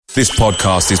This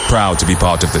podcast is proud to be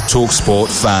part of the TalkSport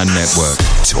Fan Network.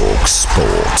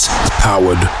 TalkSport.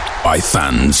 Powered by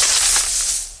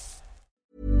fans.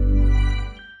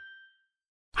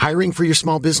 Hiring for your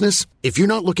small business? If you're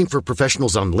not looking for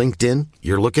professionals on LinkedIn,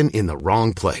 you're looking in the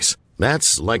wrong place.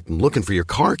 That's like looking for your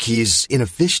car keys in a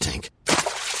fish tank.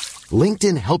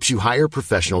 LinkedIn helps you hire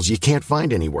professionals you can't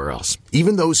find anywhere else,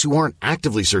 even those who aren't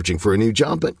actively searching for a new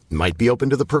job but might be open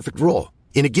to the perfect role.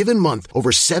 In a given month,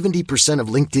 over 70% of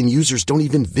LinkedIn users don't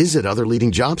even visit other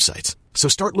leading job sites. So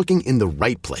start looking in the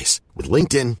right place. With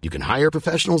LinkedIn, you can hire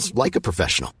professionals like a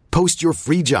professional. Post your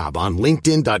free job on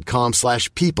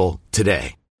linkedin.com/people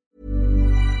today.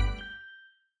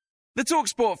 The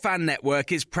TalkSport Fan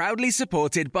Network is proudly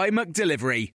supported by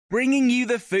McDelivery, bringing you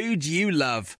the food you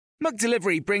love.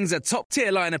 McDelivery brings a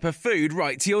top-tier lineup of food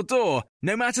right to your door.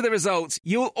 No matter the result,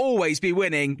 you'll always be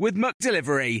winning with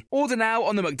McDelivery. Order now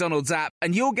on the McDonald's app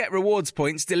and you'll get rewards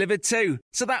points delivered too.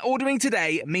 So that ordering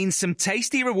today means some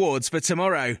tasty rewards for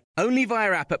tomorrow. Only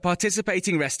via app at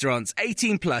participating restaurants.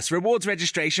 18 plus. Rewards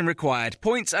registration required.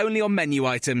 Points only on menu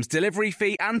items. Delivery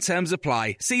fee and terms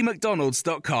apply. See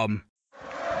mcdonalds.com.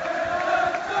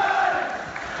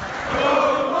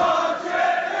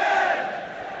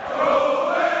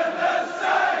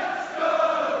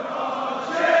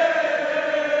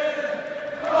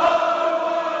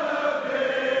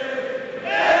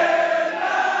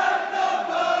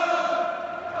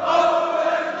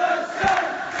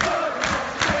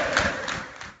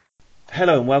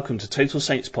 Hello and welcome to Total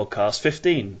Saints Podcast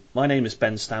 15. My name is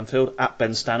Ben Stanfield, at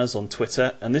Ben Stanners on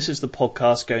Twitter, and this is the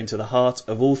podcast going to the heart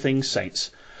of all things Saints.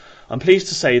 I'm pleased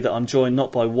to say that I'm joined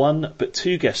not by one, but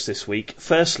two guests this week.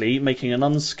 Firstly, making an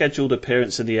unscheduled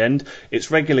appearance in the end,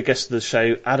 it's regular guest of the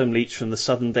show, Adam Leach from the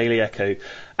Southern Daily Echo.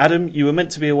 Adam, you were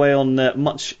meant to be away on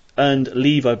much earned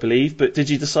leave, I believe, but did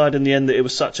you decide in the end that it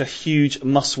was such a huge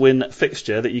must-win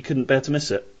fixture that you couldn't bear to miss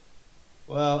it?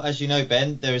 Well, as you know,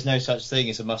 Ben, there is no such thing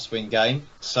as a must-win game,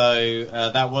 so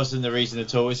that wasn't the reason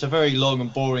at all. It's a very long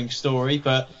and boring story,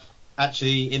 but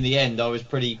actually, in the end, I was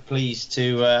pretty pleased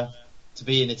to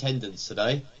be in attendance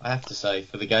today, I have to say,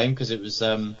 for the game, because it was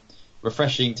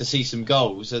refreshing to see some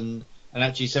goals, and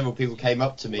actually several people came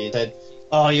up to me and said,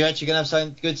 "Oh, you're actually going to have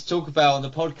something good to talk about on the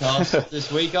podcast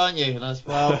this week, aren't you?" And I said,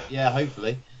 "Well, yeah,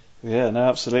 hopefully." Yeah, no,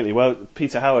 absolutely. Well,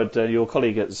 Peter Howard, your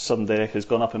colleague at Southern Daily Echo, has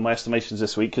gone up in my estimations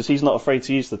this week because he's not afraid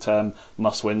to use the term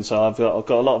must-win, so I've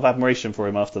got a lot of admiration for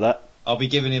him after that. I'll be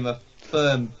giving him a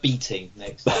firm beating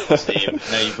next time I see him.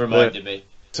 Now you've reminded me.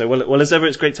 So, well, as ever,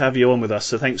 it's great to have you on with us,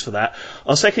 so thanks for that.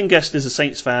 Our second guest is a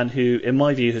Saints fan who, in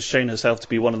my view, has shown herself to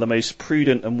be one of the most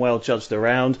prudent and well-judged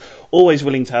around, always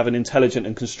willing to have an intelligent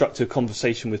and constructive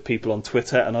conversation with people on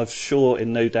Twitter, and I'm sure,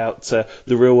 in no doubt, the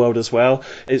real world as well.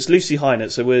 It's Lucy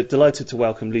Hynett, so we're delighted to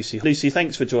welcome Lucy. Lucy,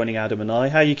 thanks for joining Adam and I.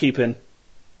 How are you keeping?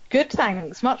 Good,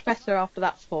 thanks. Much better after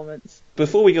that performance.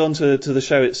 Before we go on to the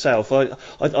show itself, I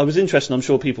was interested, and I'm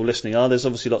sure people listening are, there's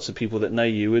obviously lots of people that know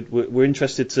you. We're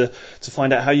interested to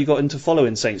find out how you got into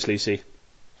following Saints, Lucy.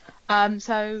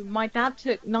 So my dad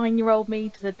took 9-year-old me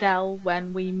to the Dell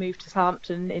when we moved to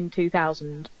Southampton in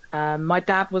 2000. My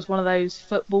dad was one of those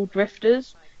football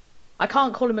drifters. I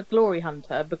can't call him a glory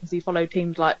hunter because he followed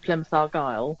teams like Plymouth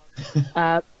Argyle.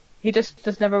 He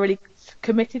just never really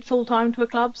committed full time to a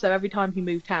club, so every time he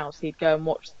moved house he'd go and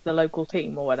watch the local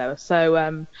team or whatever.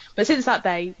 So but since that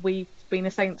day we've been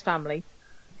a Saints family,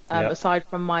 aside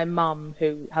from my mum,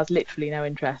 who has literally no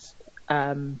interest.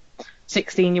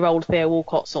 16-year-old Theo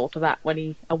Walcott saw to that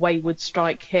when a wayward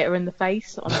strike hit her in the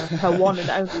face on her one and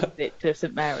only visit to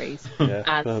St Mary's,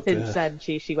 and since then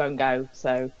she won't go,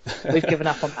 so we've given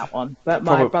up on that one. But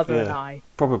my brother and I,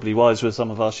 probably wise with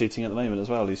some of our shooting at the moment as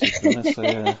well, Lucy, to be honest. So,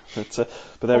 yeah.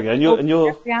 But there we go. And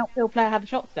you're the outfield player had a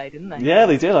shot today, didn't they? Yeah,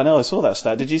 they did. I know. I saw that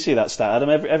stat. Did you see that stat, Adam?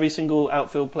 Every single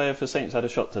outfild player for Saints had a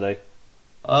shot today.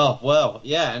 Oh, well,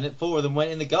 yeah, and 4 of them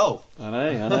went in the goal. I know.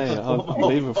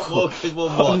 Unbelievable. What could one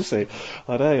Honestly,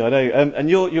 I know. And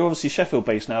you're obviously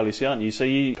Sheffield-based now, Lucy, aren't you? So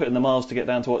you put in the miles to get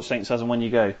down to watch Saints as and when you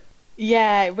go?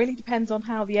 Yeah, it really depends on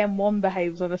how the M1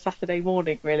 behaves on a Saturday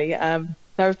morning, really. There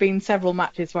have been several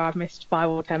matches where I've missed 5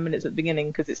 or 10 minutes at the beginning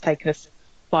because it's taken us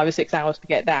 5 or 6 hours to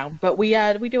get down. But we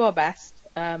do our best.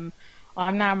 I'm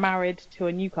now married to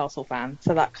a Newcastle fan,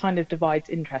 so that kind of divides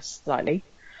interests slightly.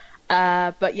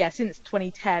 But yeah, since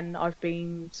 2010, I've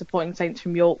been supporting Saints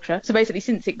from Yorkshire. So basically,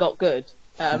 since it got good,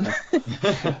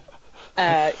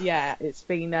 it's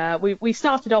been. We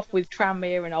started off with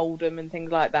Tranmere and Oldham and things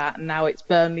like that, and now it's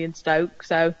Burnley and Stoke.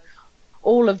 So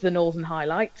all of the northern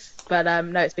highlights. But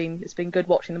no, it's been good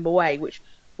watching them away, which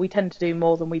we tend to do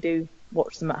more than we do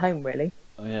watch them at home, really.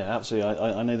 Oh, yeah, absolutely.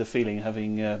 I know the feeling,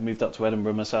 having moved up to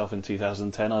Edinburgh myself in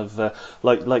 2010. I've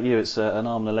like you, it's an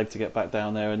arm and a leg to get back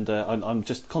down there, and I'm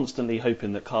just constantly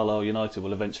hoping that Carlisle United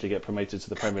will eventually get promoted to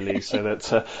the Premier League, so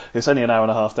that it's only an hour and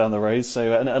a half down the road.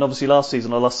 So and obviously last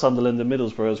season I lost Sunderland and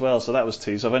Middlesbrough as well, so that was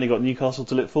 2. So I've only got Newcastle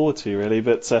to look forward to, really.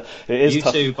 But it is you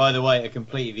tough. two, by the way, are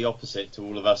completely the opposite to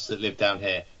all of us that live down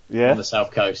here. Yeah. On the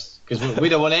south coast, because we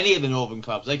don't want any of the northern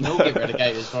clubs. They can all get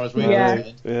relegated as far as we're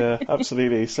concerned. Yeah,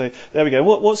 absolutely. So there we go.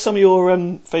 What's some of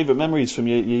your favourite memories from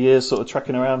your years sort of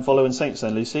trekking around following Saints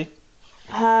then, Lucy?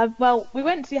 Well, we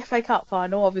went to the FA Cup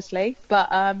final, obviously, but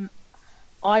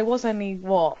I was only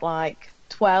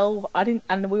 12. I didn't,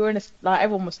 and we were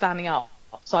everyone was standing up,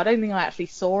 so I don't think I actually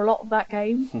saw a lot of that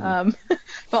game. But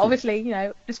obviously,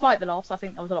 despite the loss, I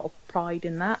think there was a lot of pride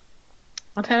in that.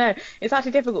 I don't know. It's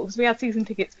actually difficult because we had season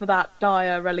tickets for that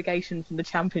dire relegation from the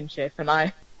Championship, and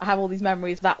I have all these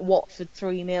memories of that Watford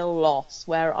 3-0 loss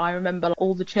where I remember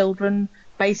all the children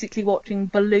basically watching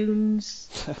balloons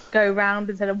go round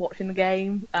instead of watching the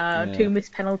game. 2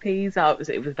 missed penalties.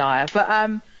 It was dire. But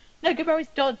no, good memories.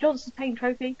 Johnson's Paint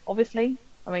Trophy, obviously.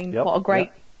 I mean, what a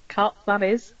great cup that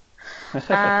is.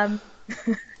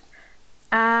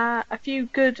 A few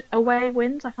good away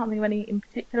wins. I can't think of any in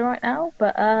particular right now,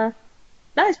 but.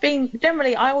 No, it's been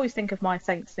generally. I always think of my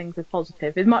Saints things as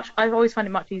positive. I always find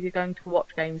it much easier going to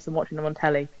watch games than watching them on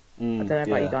telly. I don't know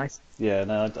about you guys. Yeah,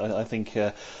 no, I think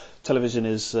television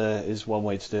is one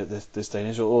way to do it this day and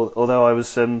age. Although I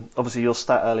was obviously your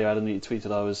stat earlier, Adam, that you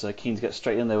tweeted, I was keen to get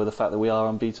straight in there with the fact that we are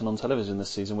unbeaten on television this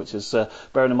season, which is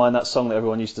bearing in mind that song that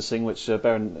everyone used to sing. Which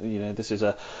this is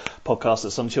a podcast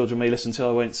that some children may listen to.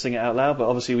 I won't sing it out loud, but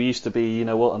obviously we used to be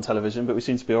on television, but we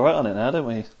seem to be all right on it now, don't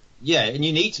we? Yeah, and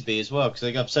you need to be as well, because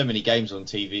they have so many games on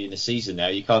TV in a season now.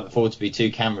 You can't afford to be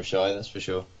too camera shy, that's for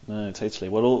sure. No, totally.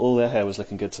 Well, all their hair was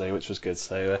looking good today, which was good.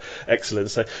 So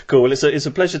excellent. So cool. Well, it's a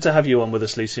pleasure to have you on with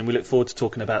us, Lucy, and we look forward to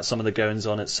talking about some of the goings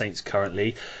on at Saints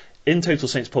currently. In Total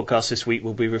Saints podcast this week,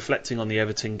 we'll be reflecting on the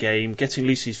Everton game, getting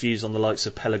Lucy's views on the likes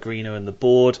of Pellegrino and the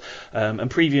board, and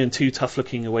previewing 2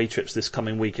 tough-looking away trips this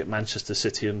coming week at Manchester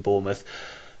City and Bournemouth.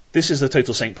 This is the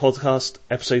Total Saint podcast,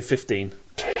 episode 15.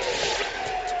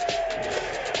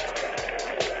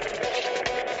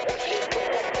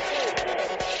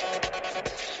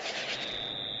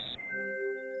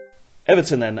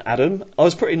 Everton then, Adam. I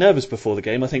was pretty nervous before the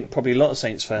game. I think probably a lot of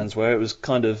Saints fans were. It was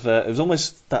kind of, it was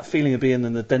almost that feeling of being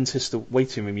in the dentist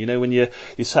waiting room. When you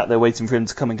sat there waiting for him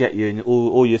to come and get you, and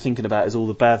all you're thinking about is all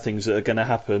the bad things that are going to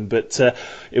happen. But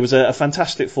it was a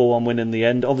fantastic 4-1 win in the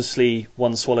end. Obviously,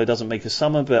 one swallow doesn't make a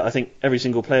summer, but I think every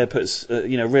single player puts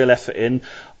real effort in.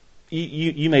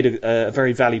 You made a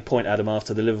very valid point, Adam,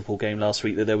 after the Liverpool game last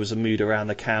week, that there was a mood around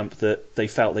the camp that they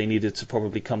felt they needed to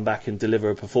probably come back and deliver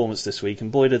a performance this week,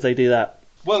 and boy did they do that.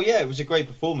 Well, yeah, it was a great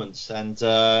performance, and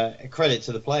a credit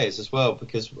to the players as well,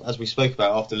 because as we spoke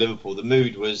about after Liverpool, the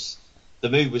mood was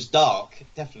dark,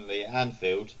 definitely at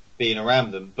Anfield, being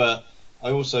around them, but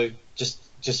I also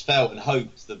just felt and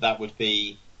hoped that would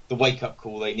be the wake-up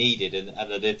call they needed, and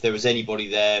that if there was anybody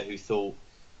there who thought,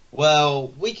 well,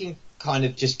 we can kind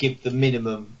of just give the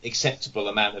minimum acceptable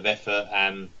amount of effort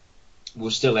and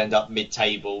we'll still end up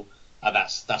mid-table.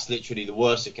 That's literally the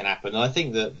worst that can happen. And I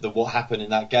think that what happened in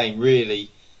that game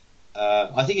really,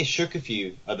 I think it shook a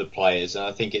few other players, and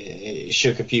I think it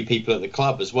shook a few people at the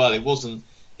club as well. It wasn't,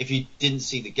 if you didn't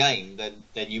see the game, then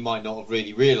you might not have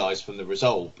really realised from the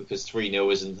result, because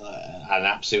 3-0 isn't an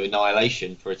absolute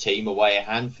annihilation for a team away at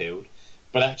Anfield.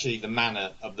 But actually the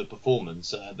manner of the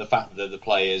performance, the fact that the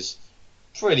players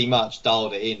pretty much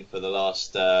dialed it in for the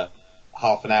last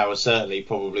half an hour, certainly,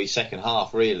 probably second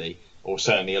half, really, or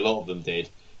certainly a lot of them did.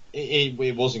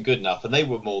 It wasn't good enough, and they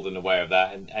were more than aware of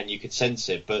that, and you could sense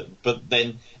it. But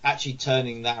then actually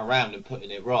turning that around and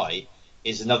putting it right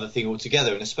is another thing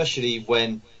altogether, and especially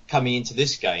when coming into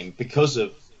this game, because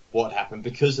of what happened,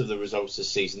 because of the results this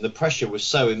season, the pressure was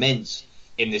so immense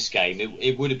in this game.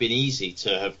 It would have been easy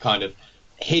to have kind of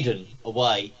hidden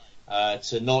away,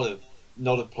 to not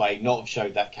have played, not have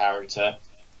showed that character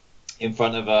in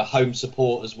front of a home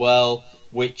support as well,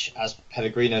 which, as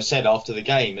Pellegrino said after the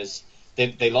game, is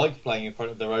they like playing in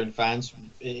front of their own fans.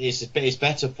 It's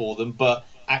better for them, but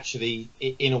actually,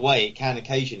 in a way, it can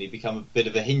occasionally become a bit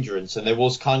of a hindrance. And there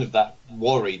was kind of that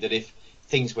worry that if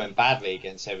things went badly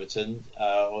against Everton,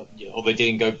 or they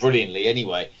didn't go brilliantly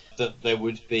anyway, that there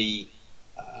would be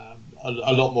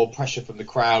a lot more pressure from the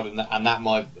crowd, and that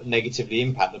might negatively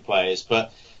impact the players.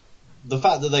 But the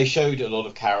fact that they showed a lot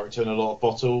of character and a lot of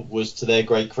bottle was to their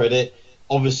great credit,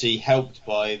 obviously helped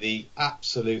by the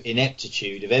absolute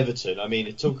ineptitude of Everton. I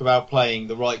mean, talk about playing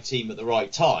the right team at the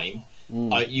right time.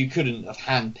 You couldn't have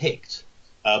handpicked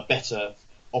a better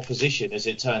opposition as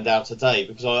it turned out today,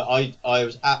 because I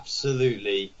was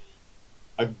absolutely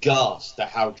aghast at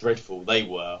how dreadful they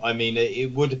were. I mean,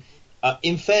 it would,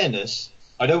 in fairness,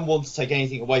 I don't want to take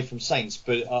anything away from Saints,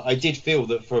 but I did feel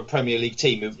that for a Premier League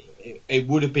team, it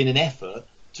would have been an effort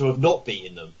to have not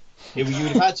beaten them. You'd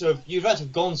have had to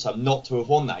have gone some not to have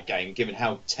won that game, given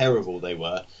how terrible they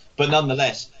were. But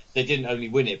nonetheless, they didn't only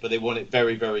win it, but they won it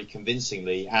very, very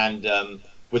convincingly and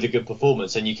with a good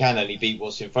performance. And you can only beat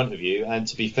what's in front of you. And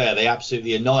to be fair, they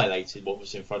absolutely annihilated what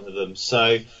was in front of them.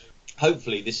 So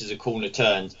hopefully this is a corner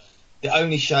turned. The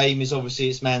only shame is obviously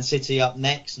it's Man City up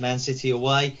next, Man City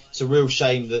away. It's a real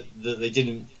shame that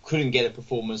they couldn't get a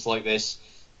performance like this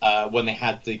when they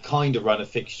had the kind of run of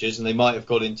fixtures, and they might have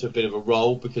got into a bit of a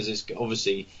roll, because it's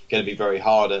obviously going to be very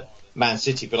hard at Man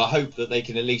City. But I hope that they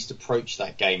can at least approach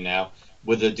that game now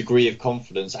with a degree of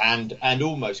confidence and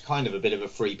almost kind of a bit of a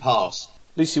free pass.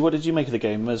 Lucy, what did you make of the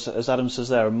game? As Adam says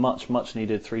there, a much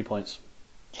needed 3 points.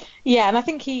 Yeah, and I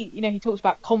think he talks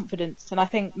about confidence, and I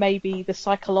think maybe the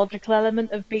psychological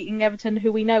element of beating Everton,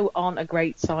 who we know aren't a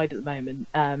great side at the moment.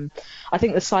 I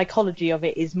think the psychology of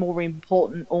it is more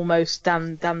important almost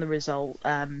than the result.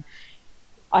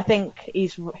 I think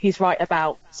he's right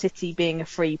about City being a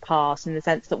free pass, in the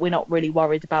sense that we're not really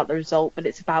worried about the result, but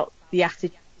it's about the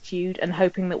attitude and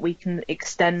hoping that we can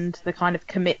extend the kind of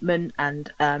commitment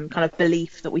and kind of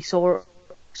belief that we saw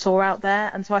out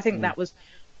there. And so I think that was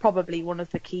probably one of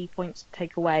the key points to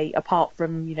take away, apart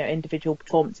from individual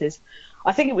performances.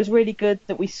 I think it was really good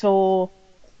that we saw,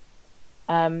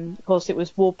 of course it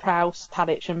was Ward-Prowse,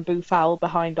 Tadic and Boufal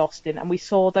behind Austin, and we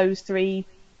saw those three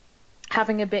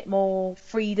having a bit more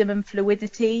freedom and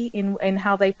fluidity in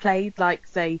how they played.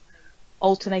 Like, they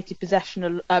alternated position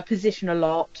a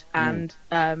lot, and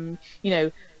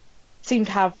seemed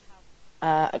to have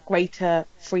a greater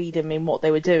freedom in what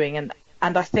they were doing.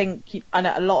 And I think I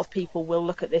know a lot of people will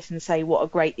look at this and say what a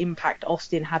great impact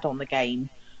Austin had on the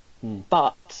game.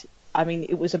 But, I mean,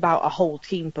 it was about a whole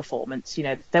team performance.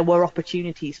 There were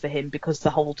opportunities for him because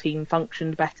the whole team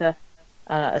functioned better.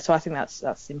 So I think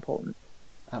that's important.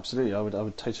 Absolutely, I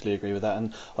would totally agree with that.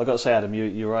 And I've got to say, Adam,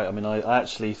 you're right. I mean, I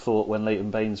actually thought when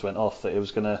Leighton Baines went off that it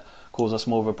was going to cause us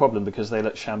more of a problem, because they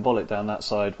looked shambolic down that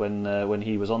side when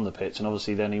he was on the pitch, and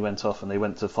obviously then he went off and they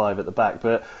went to 5 at the back.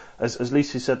 But as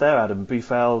Lucy said there, Adam,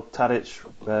 Boufal,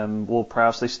 Tadic,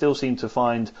 Ward-Prowse, they still seem to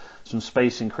find some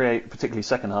space and create, particularly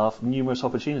second half, numerous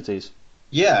opportunities.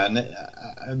 Yeah,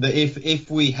 and if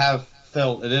we have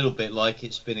felt a little bit like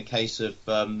it's been a case of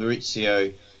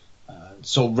Maurizio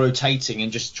sort of rotating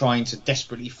and just trying to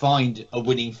desperately find a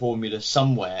winning formula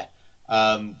somewhere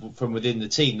from within the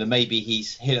team, then maybe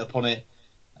he's hit upon it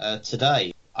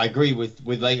today. I agree with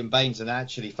Leighton Baines, and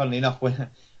actually, funnily enough,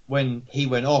 when he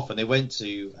went off and they went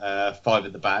to 5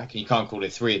 at the back, and you can't call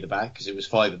it 3 at the back because it was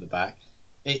 5 at the back,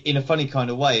 in a funny kind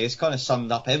of way, it's kind of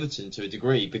summed up Everton to a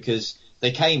degree, because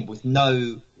they came with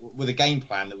a game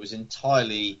plan that was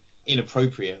entirely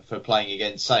inappropriate for playing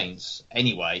against Saints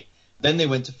anyway. Then they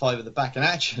went to 5 at the back, and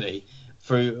actually,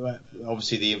 through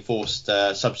obviously the enforced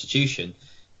substitution,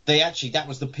 that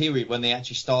was the period when they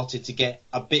actually started to get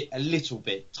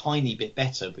tiny bit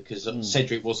better, because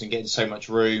Cedric wasn't getting so much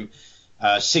room.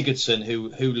 Sigurdsson,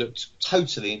 who looked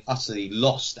totally and utterly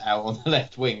lost out on the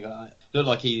left wing, looked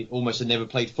like he almost had never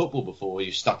played football before. He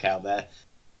was stuck out there.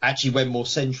 Actually went more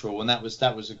central, and that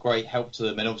was a great help to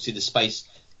them. And obviously the space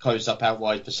closed up out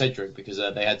wide for Cedric, because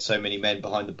they had so many men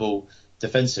behind the ball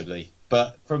defensively.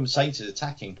 But from Saints'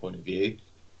 attacking point of view,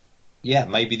 yeah,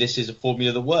 maybe this is a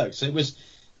formula that works. So it was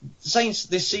Saints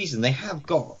this season. They have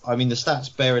got, I mean, the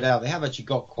stats bear it out. They have actually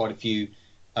got quite a few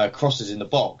crosses in the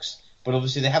box, but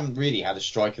obviously they haven't really had a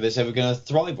striker that's ever going to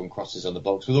thrive on crosses on the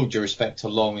box. With all due respect to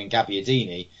Long and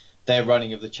Gabbiadini, they're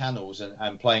running of the channels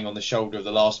and playing on the shoulder of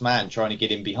the last man, trying to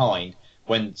get in behind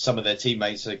when some of their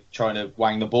teammates are trying to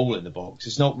wang the ball in the box.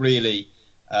 It's not really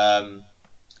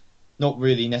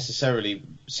necessarily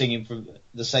singing from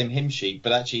the same hymn sheet,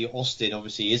 but actually Austin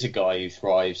obviously is a guy who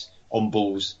thrives on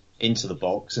balls into the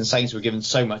box, and Saints were given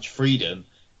so much freedom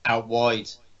out wide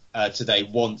today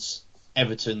once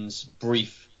Everton's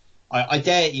brief, I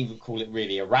dare even call it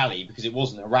really a rally, because it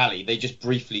wasn't a rally. They just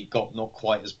briefly got not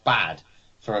quite as bad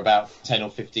for about 10 or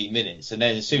 15 minutes, and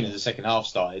then as soon as the second half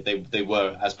started, they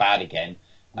were as bad again.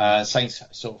 Saints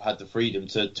sort of had the freedom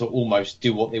to almost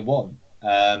do what they want.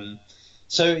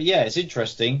 So yeah, it's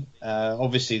interesting.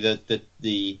 Obviously,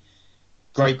 the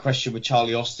great question with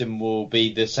Charlie Austin will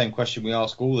be the same question we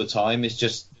ask all the time. It's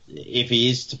just, if he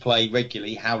is to play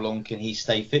regularly, how long can he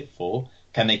stay fit for?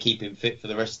 Can they keep him fit for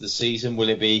the rest of the season? Will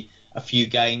it be a few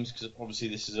games? Because obviously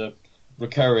this is a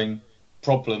recurring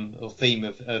problem or theme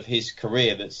of his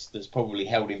career that's probably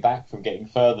held him back from getting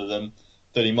further than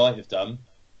he might have done.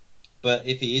 But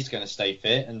if he is going to stay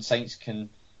fit and Saints can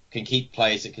keep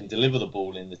players that can deliver the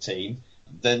ball in the team,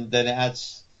 then it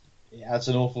adds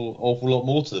an awful lot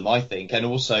more to them, I think. And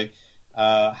also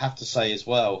have to say as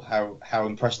well how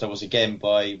impressed I was again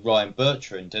by Ryan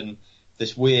Bertrand and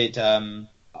this weird.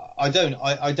 I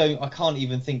can't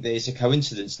even think that it's a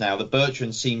coincidence now that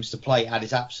Bertrand seems to play at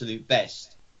his absolute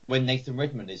best when Nathan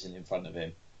Redmond isn't in front of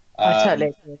him. I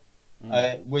totally agree.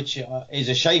 Which is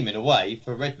a shame in a way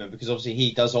for Redmond, because obviously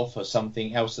he does offer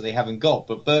something else that they haven't got.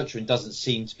 But Bertrand doesn't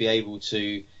seem to be able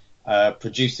to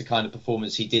produce the kind of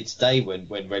performance he did today when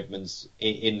Redmond's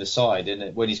in the side,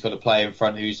 and when he's got a player in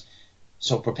front who's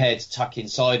sort of prepared to tuck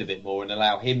inside a bit more and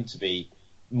allow him to be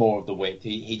more of the width.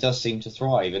 He does seem to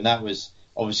thrive, and that was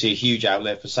obviously a huge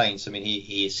outlet for Saints. I mean,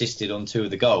 he assisted on 2 of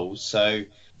the goals, so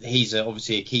he's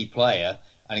obviously a key player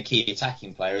and a key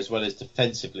attacking player as well as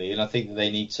defensively, and I think that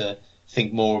they need to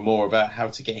think more and more about how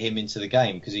to get him into the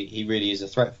game, because he really is a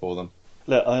threat for them.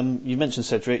 Look, you mentioned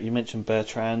Cedric, you mentioned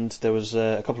Bertrand. There was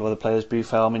a couple of other players,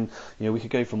 Buffal. I mean, we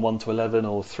could go from 1 to 11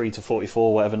 or 3 to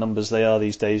 44, whatever numbers they are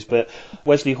these days. But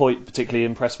Wesley Hoyt particularly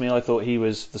impressed me. I thought he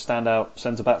was the standout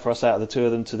centre back for us out of the 2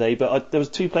 of them today. But there was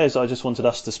 2 players that I just wanted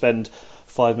us to spend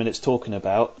 5 minutes talking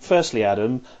about. Firstly,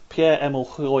 Adam, Pierre-Emile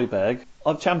Højbjerg.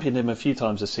 I've championed him a few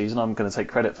times this season. I'm going to take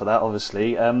credit for that,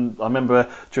 obviously. I remember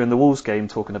during the Wolves game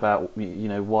talking about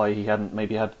why he hadn't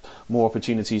maybe had more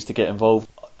opportunities to get involved.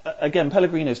 Again,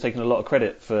 Pellegrino's taken a lot of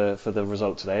credit for the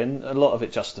result today, and a lot of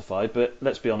it justified. But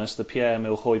let's be honest, the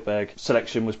Pierre-Emile Højbjerg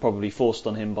selection was probably forced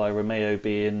on him by Romeo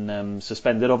being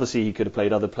suspended. Obviously, he could have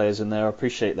played other players in there. I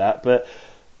appreciate that, but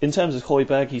in terms of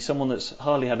Højbjerg, he's someone that's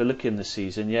hardly had a look in this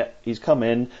season, yet he's come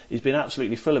in, he's been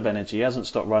absolutely full of energy, he hasn't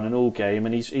stopped running all game,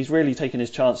 and he's really taken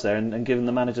his chance there and given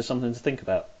the manager something to think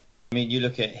about. I mean, you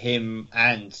look at him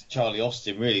and Charlie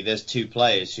Austin, really, there's 2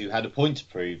 players who had a point to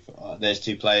prove. There's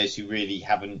 2 players who really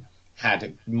haven't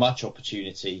had much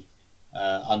opportunity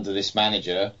under this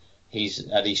manager. He's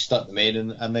stuck them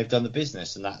in and they've done the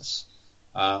business, and that's,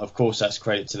 of course, that's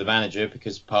credit to the manager,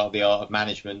 because part of the art of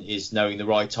management is knowing the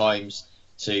right times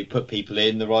to put people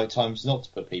in, the right times not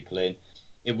to put people in.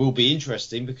 It will be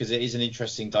interesting, because it is an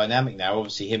interesting dynamic now.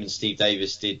 Obviously, him and Steve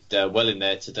Davis did well in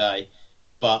there today,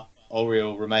 but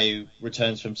Oriol Romeu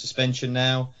returns from suspension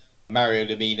now. Mario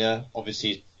Lemina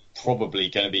obviously is probably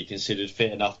going to be considered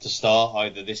fit enough to start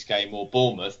either this game or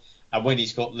Bournemouth. And when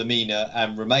he's got Lemina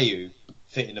and Romeu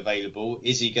fit and available,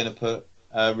 is he going to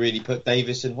really put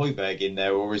Davis and Højbjerg in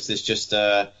there, or is this just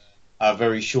a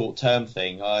very short-term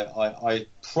thing? I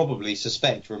probably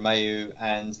suspect Romeu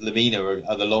and Lemina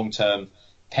are the long-term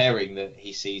pairing that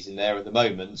he sees in there at the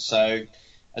moment. So,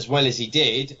 as well as he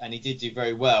did, and he did do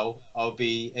very well, I'll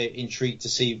be intrigued to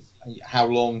see how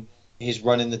long his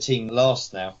run in the team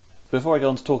lasts now. Before I go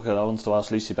on to talk, I wanted to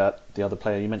ask Lucy about the other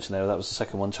player you mentioned there. That was the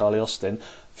second one, Charlie Austin.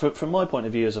 From my point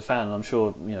of view as a fan, and I'm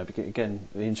sure, again,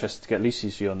 interested to get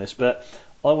Lucy's view on this, but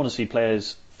I want to see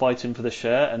players fighting for the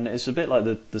shirt, and it's a bit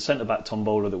like the centre-back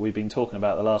tombola that we've been talking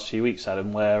about the last few weeks,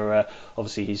 Adam, where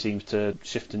obviously he seems to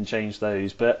shift and change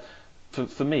those. But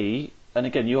for me, and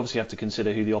again, you obviously have to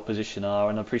consider who the opposition are,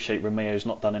 and I appreciate Romeo's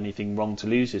not done anything wrong to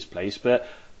lose his place, but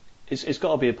it's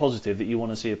got to be a positive that you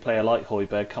want to see a player like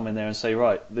Højbjerg come in there and say,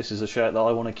 right, this is a shirt that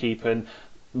I want to keep, and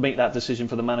make that decision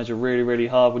for the manager really, really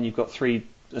hard when you've got 3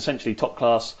 essentially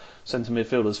top-class centre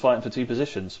midfielders fighting for 2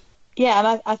 positions. Yeah,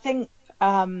 and I think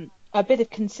a bit of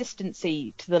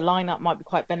consistency to the lineup might be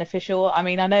quite beneficial. I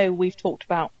mean, I know we've talked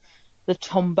about the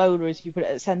tombola, as you put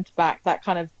it, at centre-back, that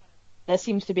kind of, there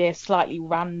seems to be a slightly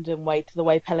random way to the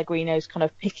way Pellegrino's kind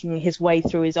of picking his way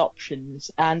through his options.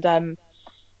 And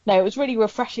no, it was really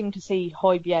refreshing to see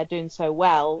Højbjerg doing so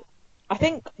well. I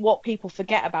think what people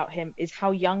forget about him is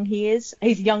how young he is.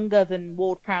 He's younger than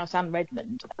Ward-Prowse and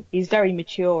Redmond. He's very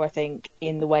mature, I think,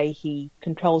 in the way he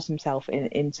controls himself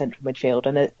in central midfield.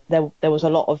 And there was a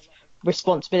lot of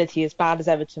responsibility, as bad as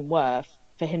Everton were,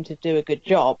 for him to do a good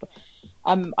job.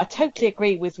 I totally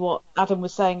agree with what Adam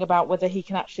was saying about whether he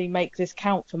can actually make this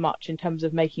count for much in terms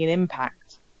of making an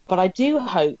impact. But I do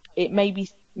hope it maybe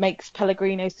makes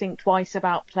Pellegrino think twice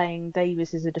about playing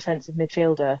Davis as a defensive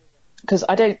midfielder, because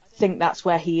I don't think that's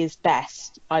where he is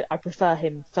best. I prefer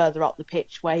him further up the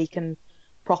pitch where he can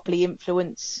properly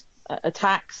influence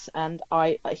attacks, and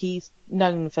he's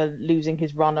known for losing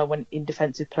his runner when in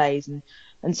defensive plays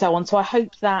and so on. So I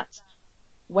hope that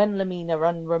when Lemina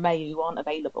and Romeu aren't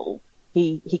available,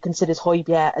 he considers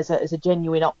Højbjerg as a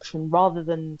genuine option rather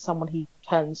than someone he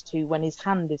turns to when his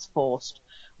hand is forced,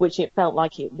 which it felt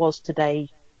like it was today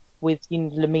with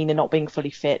Lemina not being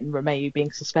fully fit and Romeu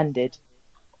being suspended.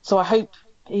 So I hope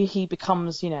he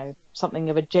becomes, something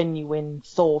of a genuine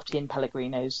thought in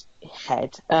Pellegrino's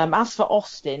head. As for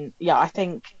Austin, yeah, I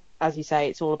think, as you say,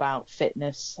 it's all about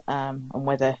fitness and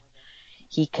whether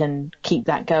he can keep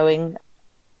that going.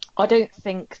 I don't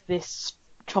think this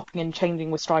chopping and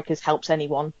changing with strikers helps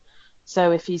anyone.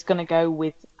 So if he's going to go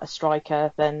with a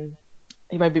striker, then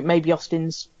maybe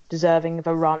Austin's deserving of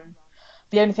a run.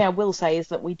 The only thing I will say is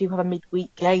that we do have a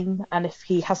midweek game, and if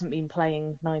he hasn't been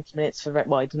playing 90 minutes he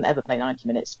doesn't ever play 90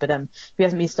 minutes, but if he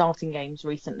hasn't been starting games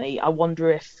recently, I wonder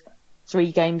if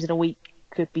 3 games in a week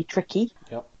could be tricky.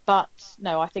 Yep. But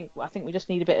no, I think we just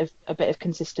need a bit of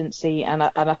consistency, and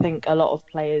I think a lot of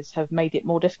players have made it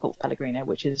more difficult for Pellegrino,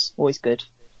 which is always good.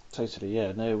 Totally,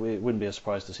 yeah. No, it wouldn't be a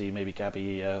surprise to see maybe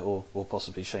Gabby or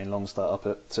possibly Shane Long start up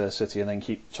at City and then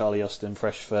keep Charlie Austin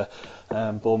fresh for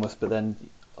Bournemouth. But then,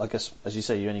 I guess, as you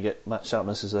say, you only get Matt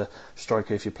Sharpness as a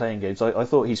striker if you're playing games. I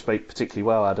thought he spoke particularly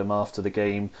well, Adam, after the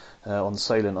game on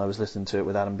Salient. I was listening to it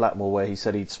with Adam Blackmore, where he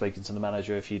said he'd spoken to the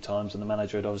manager a few times, and the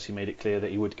manager had obviously made it clear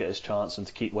that he would get his chance and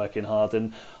to keep working hard.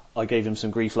 And I gave him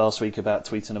some grief last week about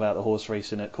tweeting about the horse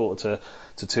racing at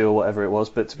 1:45 or whatever it was.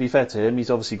 But to be fair to him, he's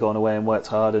obviously gone away and worked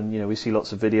hard. And we see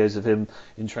lots of videos of him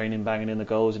in training banging in the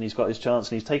goals, and he's got his chance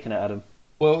and he's taken it, Adam.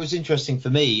 Well, what was interesting for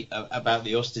me about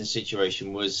the Austin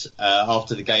situation was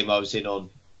after the game I was in on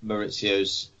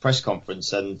Maurizio's press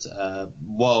conference, and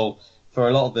while for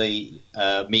a lot of the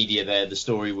media there the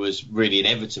story was really an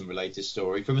Everton-related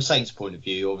story, from a Saints point of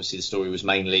view, obviously the story was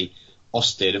mainly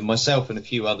Austin, and myself and a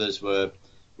few others were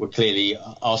clearly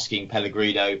asking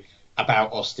Pellegrino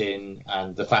about Austin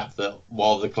and the fact that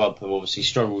while the club have obviously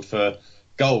struggled for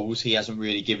goals, he hasn't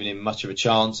really given him much of a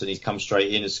chance, and he's come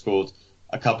straight in and scored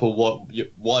a couple.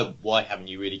 Why haven't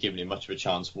you really given him much of a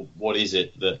chance? What is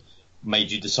it that made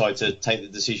you decide to take the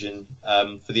decision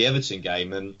for the Everton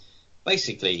game? And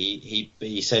basically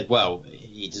he said, well,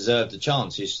 he deserved a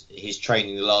chance. His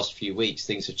training the last few weeks,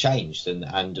 things have changed,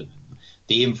 and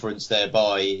the inference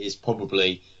thereby is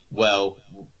probably, well,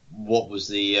 what was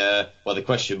the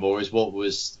question more is what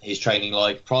was his training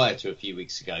like prior to a few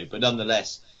weeks ago? But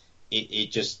nonetheless,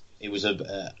 it was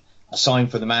a sign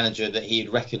for the manager that he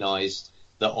had recognised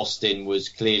that Austin was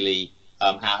clearly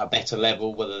at a better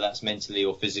level, whether that's mentally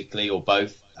or physically or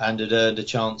both, and had earned a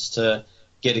chance to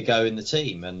get a go in the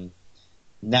team. And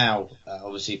now,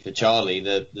 obviously for Charlie,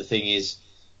 the thing is,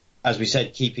 as we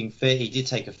said, keeping fit. He did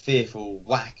take a fearful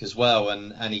whack as well,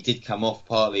 and he did come off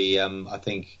partly, I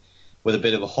think, with a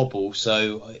bit of a hobble.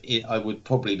 So I would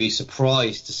probably be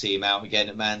surprised to see him out again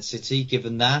at Man City,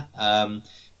 given that.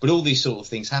 But all these sort of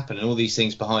things happen, and all these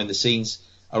things behind the scenes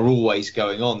are always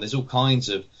going on. There's all kinds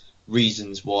of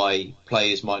reasons why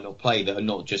players might not play that are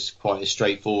not just quite as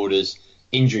straightforward as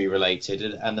injury related.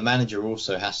 And the manager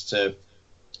also has to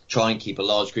try and keep a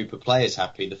large group of players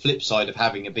happy. The flip side of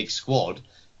having a big squad,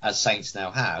 as Saints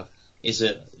now have, is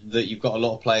that you've got a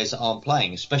lot of players that aren't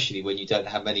playing, especially when you don't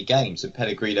have many games. And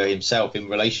Pellegrino himself, in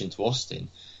relation to Austin,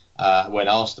 when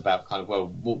asked about kind of, well,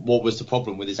 what was the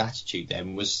problem with his attitude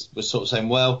then, was sort of saying,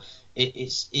 well,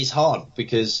 it's hard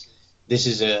because this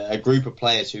is a group of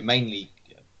players who mainly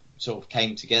sort of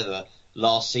came together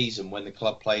last season when the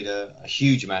club played a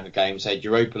huge amount of games. They had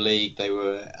Europa League, they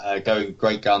were going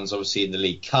great guns obviously in the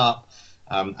League Cup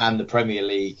and the Premier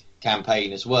League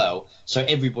campaign as well. So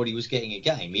everybody was getting a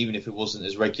game, even if it wasn't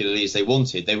as regularly as they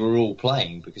wanted. They were all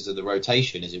playing because of the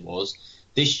rotation as it was.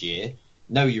 This year,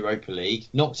 no Europa League,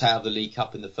 knocked out of the League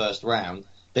Cup in the first round.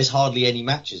 There's hardly any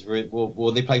matches.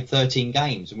 Well, they played 13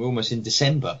 games and we're almost in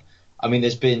December. I mean,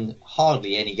 there's been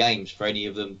hardly any games for any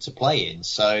of them to play in.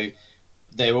 So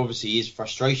there obviously is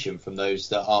frustration from those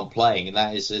that aren't playing. And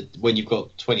that is when you've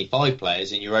got 25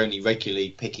 players and you're only regularly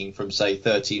picking from, say,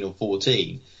 13 or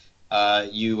 14,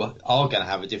 you are going to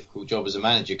have a difficult job as a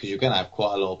manager because you're going to have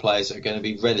quite a lot of players that are going to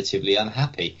be relatively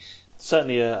unhappy.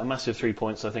 Certainly a massive 3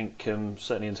 points, I think,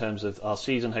 certainly in terms of our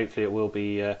season. Hopefully it will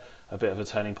be a bit of a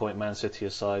turning point, Man City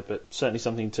aside, but certainly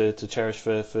something to cherish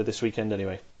for this weekend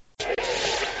anyway.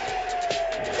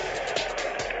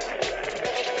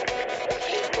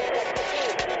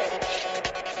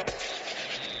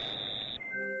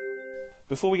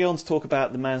 Before we go on to talk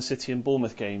about the Man City and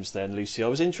Bournemouth games then, Lucy, I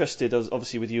was interested,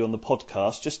 obviously with you on the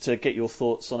podcast, just to get your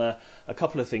thoughts on a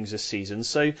couple of things this season.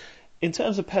 So, in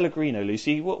terms of Pellegrino,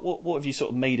 Lucy, what have you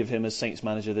sort of made of him as Saints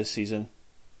manager this season?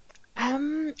 I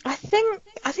think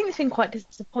it's been quite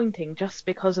disappointing just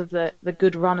because of the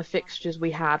good run of fixtures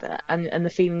we had and the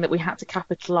feeling that we had to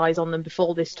capitalise on them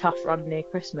before this tough run near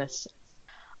Christmas.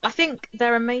 I think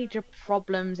there are major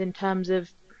problems in terms of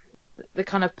the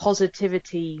kind of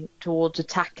positivity towards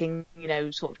attacking,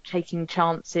 sort of taking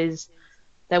chances.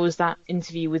 there was that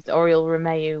interview with Oriol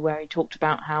Romeu where he talked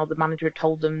about how the manager had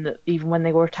told them that even when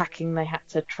they were attacking, they had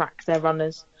to track their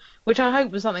runners, which I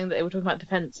hope was something that they were talking about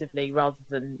defensively rather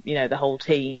than, the whole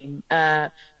team.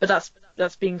 But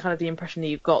that's been kind of the impression that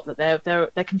you've got, that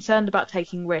they're concerned about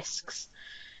taking risks.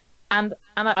 And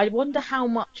I wonder how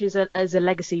much is a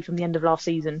legacy from the end of last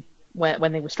season,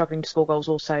 when they were struggling to score goals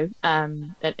also,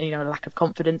 and a lack of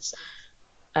confidence.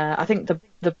 I think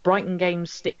the Brighton game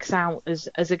sticks out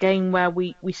as a game where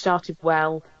we started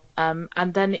well,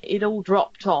 and then it all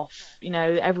dropped off.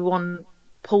 Everyone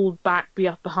pulled back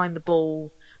behind the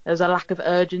ball. There was a lack of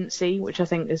urgency, which I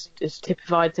think is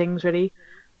typified things really,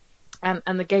 and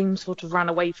the game sort of ran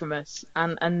away from us.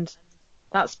 And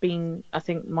that's been, I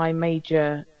think, my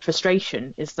major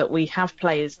frustration, is that we have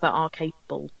players that are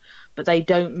capable, but they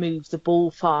don't move the ball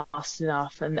fast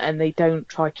enough, and they don't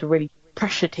try to really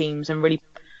pressure teams and really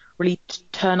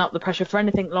turn up the pressure for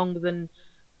anything longer than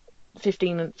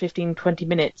 15, 20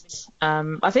 minutes.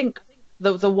 I think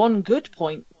the one good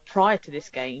point prior to this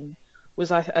game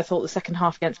was I thought the second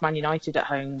half against Man United at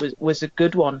home was a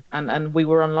good one, and we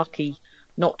were unlucky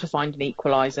not to find an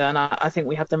equaliser, and I think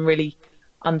we had them really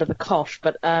under the cosh.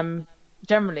 But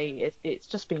generally, it's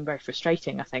just been very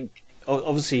frustrating, I think.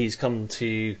 Obviously, he's come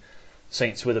to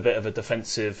Saints with a bit of a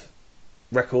defensive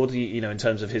record, in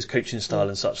terms of his coaching style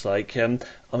and such like.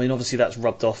 Obviously that's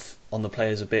rubbed off on the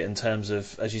players a bit in terms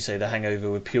of, as you say, the hangover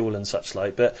with Puel and such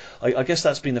like. But I guess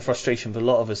that's been the frustration for a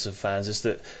lot of us as fans, is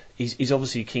that he's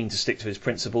obviously keen to stick to his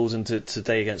principles, and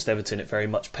today against Everton it very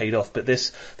much paid off. But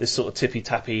this sort of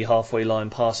tippy-tappy halfway line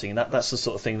passing, that's the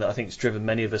sort of thing that I think has driven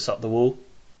many of us up the wall.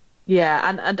 Yeah,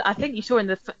 and I think you saw in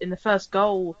the first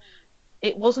goal,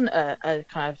 it wasn't a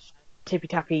kind of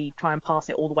tippy-tappy, try and pass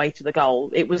it all the way to the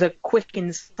goal. It was a quick,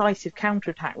 incisive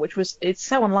counter-attack, it's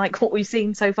so unlike what we've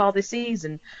seen so far this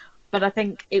season. But I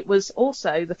think it was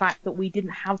also the fact that we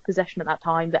didn't have possession at that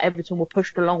time, that Everton were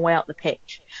pushed a long way up the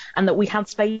pitch, and that we had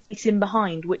space in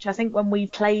behind, which I think when we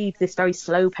played this very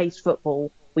slow-paced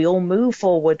football, we all move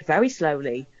forward very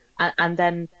slowly, and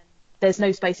then there's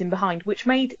no space in behind, which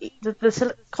made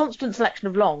the constant selection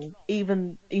of long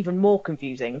even more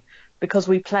confusing, because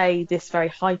we play this very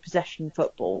high possession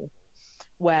football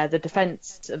where the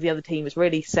defence of the other team is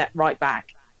really set right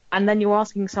back, and then you're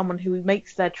asking someone who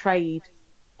makes their trade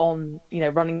on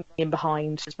running in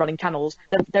behind, just running channels.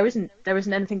 There isn't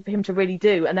anything for him to really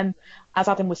do. And then, as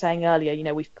Adam was saying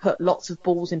earlier, we've put lots of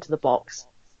balls into the box,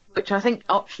 which I think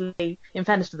actually, in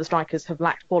fairness to the strikers, have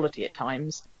lacked quality at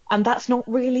times, and that's not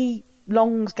really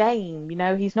Long's game.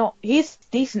 He's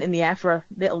decent in the air for a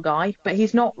little guy, but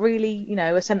he's not really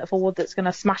a centre forward that's going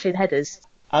to smash in headers.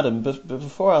 Adam, but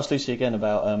before I ask Lucy again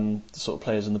about the sort of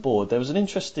players on the board, there was an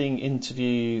interesting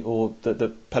interview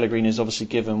that Pellegrini has obviously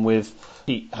given with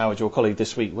Pete Howard, your colleague,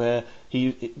 this week, where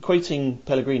quoting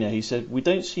Pellegrini, he said, "We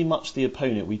don't see much the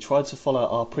opponent. We try to follow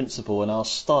our principle and our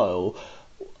style."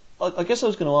 I guess I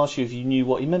was going to ask you if you knew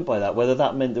what he meant by that, whether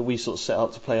that meant that we sort of set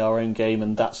up to play our own game,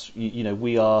 and that's,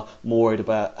 we are more worried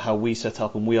about how we set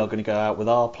up and we are going to go out with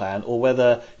our plan, or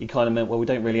whether he kind of meant, well, we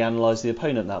don't really analyse the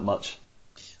opponent that much.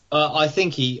 I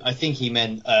think he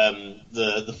meant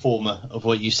the former of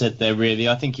what you said there. Really,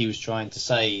 I think he was trying to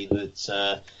say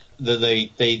that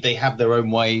they have their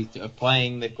own way of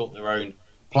playing. They've got their own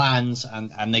plans,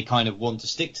 and they kind of want to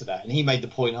stick to that. And he made the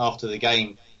point after the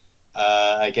game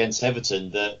against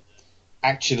Everton that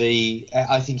actually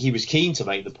I think he was keen to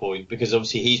make the point, because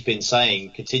obviously he's been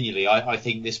saying continually, I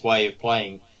think this way of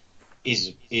playing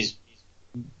is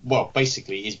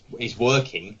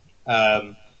working.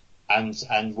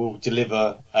 And will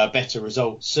deliver better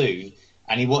results soon.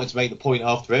 And he wanted to make the point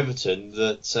after Everton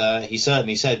that he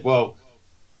certainly said, well,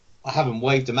 I haven't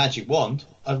waved a magic wand.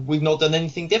 We've not done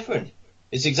anything different.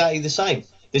 It's exactly the same.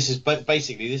 This is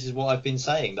what I've been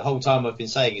saying. The whole time I've been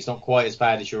saying it's not quite as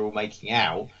bad as you're all making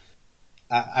out.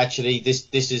 Actually,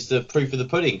 this is the proof of the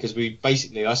pudding, because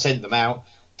I sent them out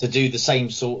to do the same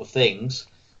sort of things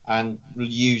and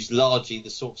used largely the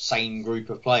sort of same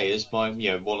group of players, one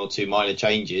or two minor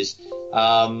changes,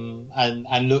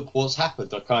 and look what's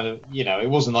happened. I kind of, it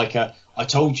wasn't like I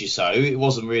told you so. It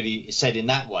wasn't really said in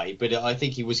that way, but I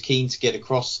think he was keen to get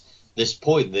across this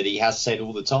point that he has said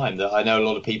all the time, that I know a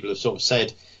lot of people have sort of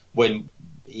said when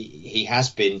he has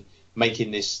been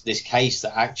making this case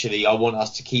that actually I want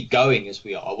us to keep going as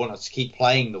we are. I want us to keep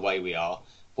playing the way we are.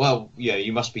 Well,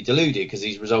 you must be deluded because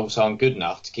these results aren't good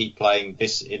enough to keep playing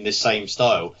this in this same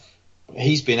style.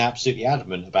 He's been absolutely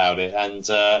adamant about it, and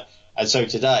so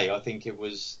today I think it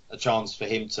was a chance for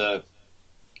him to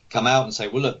come out and say,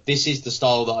 well, look, this is the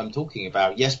style that I'm talking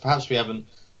about. Yes, perhaps we haven't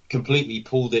completely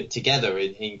pulled it together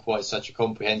in quite such a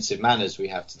comprehensive manner as we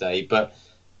have today, but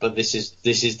but this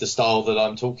is the style that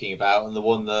I'm talking about, and the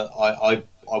one that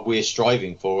we're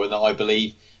striving for, and that I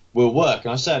believe will work.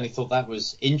 And I certainly thought that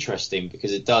was interesting,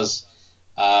 because it does.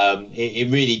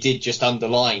 It really did just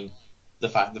underline the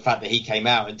fact that he came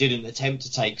out and didn't attempt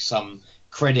to take some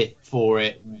credit for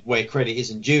it where credit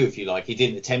isn't due, if you like. He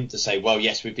didn't attempt to say, well,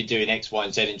 yes, we've been doing X, Y,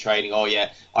 and Z in training. Oh,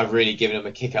 yeah, I've really given him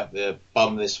a kick up the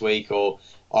bum this week, or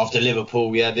after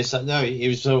Liverpool, yeah, this. No, it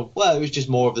was it was just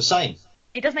more of the same.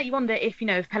 It does make you wonder if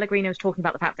Pellegrino's talking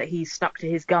about the fact that he's stuck to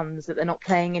his guns, that they're not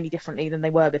playing any differently than they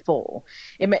were before.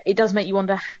 It does make you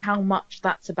wonder how much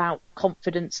that's about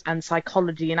confidence and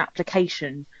psychology and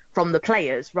application from the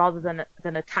players, rather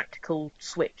than a tactical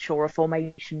switch or a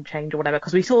formation change or whatever.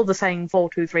 Because we saw the same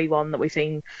 4-2-3-1 that we've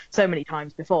seen so many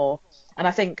times before. And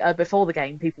I think before the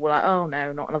game, people were like, oh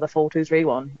no, not another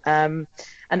 4-2-3-1. And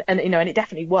it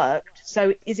definitely worked.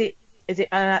 So is it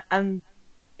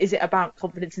about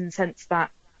confidence in the sense that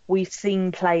we've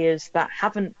seen players that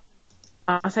haven't,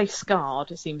 I say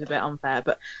scarred, it seems a bit unfair,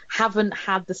 but haven't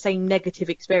had the same negative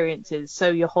experiences, so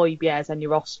your Højbjergs and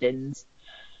your Austins,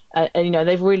 and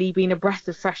they've really been a breath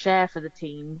of fresh air for the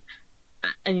team,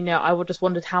 and I just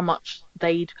wondered how much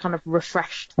they'd kind of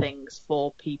refreshed things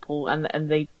for people, and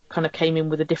they kind of came in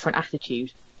with a different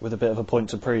attitude. With a bit of a point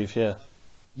to prove, yeah.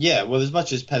 Yeah, well, as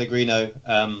much as Pellegrino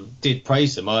did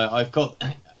praise them, I've got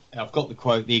the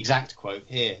quote, the exact quote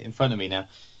here in front of me now.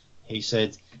 He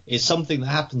said, "It's something that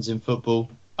happens in football.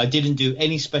 I didn't do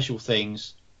any special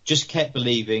things, just kept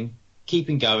believing,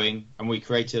 keeping going, and we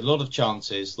created a lot of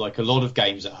chances, like a lot of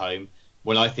games at home,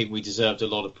 when I think we deserved a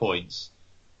lot of points.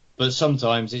 But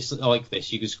sometimes it's like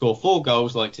this. You can score 4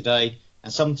 goals like today,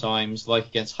 and sometimes, like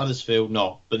against Huddersfield,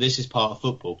 not. But this is part of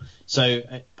football." So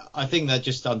I think that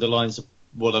just underlines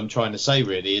what I'm trying to say,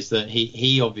 really, is that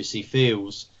he obviously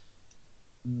feels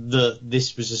that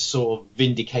this was a sort of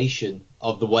vindication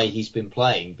of the way he's been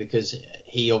playing, because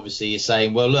he obviously is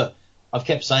saying, well, look, I've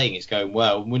kept saying it's going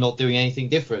well, and we're not doing anything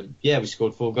different. Yeah, we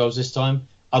scored 4 goals this time.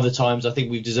 Other times I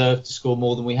think we've deserved to score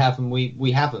more than we have, and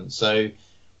we haven't. So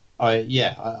I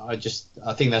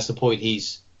think that's the point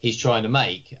he's trying to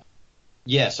make.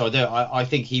 Yeah, so I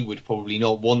think he would probably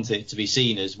not want it to be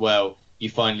seen as, well, you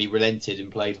finally relented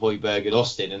and played Højbjerg and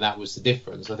Austin, and that was the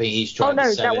difference. I think he's trying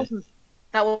to sell it.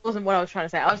 That wasn't what I was trying to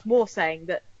say. I was more saying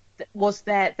that was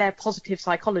their positive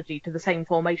psychology to the same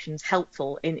formations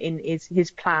helpful in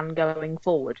his plan going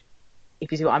forward,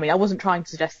 if you see what I mean. I wasn't trying to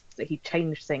suggest that he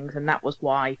changed things and that was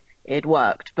why it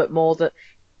worked, but more that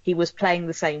he was playing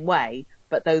the same way,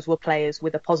 but those were players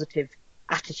with a positive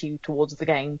attitude towards the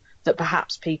game that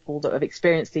perhaps people that have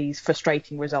experienced these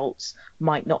frustrating results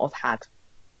might not have had.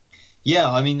 Yeah,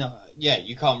 I mean,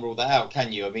 you can't rule that out,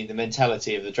 can you? I mean, the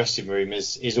mentality of the dressing room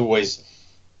is always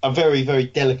a very, very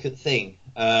delicate thing.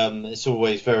 It's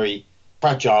always very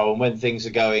fragile, and when things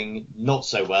are going not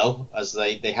so well, as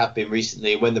they have been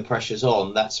recently, when the pressure's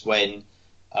on, that's when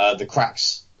the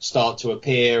cracks start to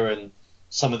appear, and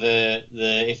some of the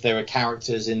if there are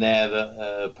characters in there that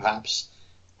are perhaps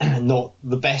not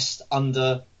the best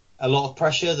under a lot of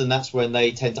pressure, then that's when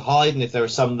they tend to hide. And if there are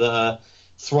some that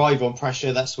thrive on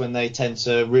pressure, that's when they tend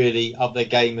to really up their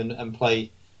game and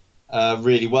play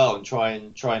really well and try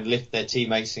and lift their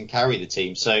teammates and carry the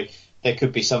team. So there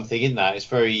could be something in that.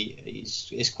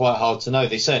 It's quite hard to know.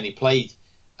 They certainly played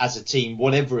as a team,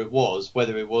 whatever it was,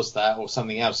 whether it was that or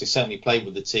something else. They certainly played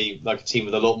with the team like a team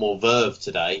with a lot more verve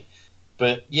today.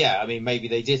 But yeah, I mean, maybe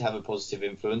they did have a positive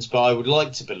influence. But I would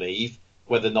like to believe,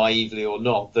 whether naively or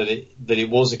not, that it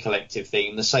was a collective thing,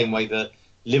 in the same way that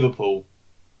Liverpool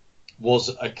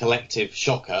was a collective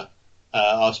shocker,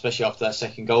 especially after that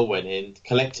second goal went in.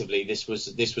 Collectively, this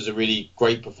was a really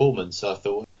great performance, I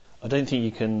thought. I don't think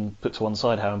you can put to one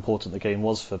side how important the game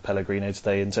was for Pellegrino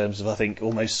today, in terms of, I think,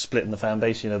 almost splitting the fan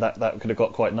base. That could have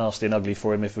got quite nasty and ugly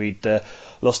for him if we'd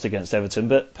lost against Everton.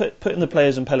 But putting the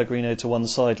players and Pellegrino to one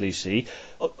side, Lucy,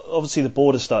 obviously the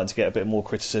board is starting to get a bit more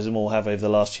criticism, or have over the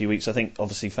last few weeks. I think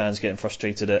obviously fans getting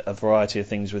frustrated at a variety of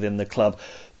things within the club.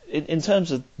 In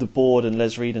terms of the board and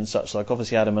Les Reed and such, like,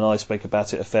 obviously Adam and I spoke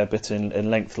about it a fair bit in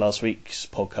length last week's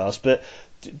podcast, but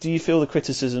do you feel the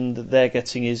criticism that they're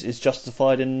getting is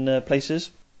justified in places?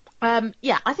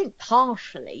 Yeah, I think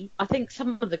partially. I think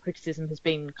some of the criticism has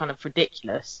been kind of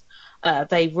ridiculous.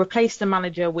 They've replaced a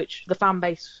manager which the fan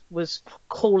base was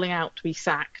calling out to be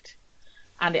sacked,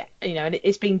 and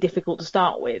it's been difficult to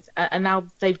start with. And now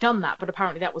they've done that, but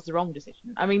apparently that was the wrong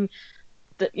decision. I mean,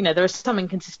 there are some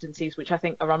inconsistencies which I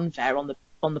think are unfair on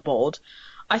the board.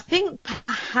 I think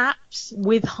perhaps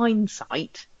with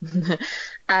hindsight,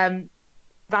 Van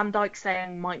Dijk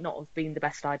staying might not have been the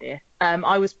best idea.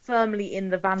 I was firmly in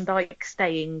the Van Dijk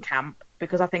staying camp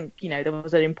because I think, there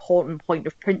was an important point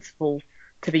of principle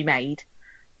to be made.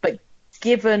 But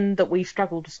given that we've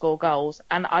struggled to score goals,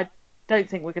 and I don't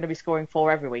think we're going to be scoring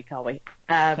 4 every week, are we?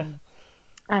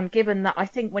 And given that I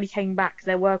think when he came back,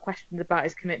 there were questions about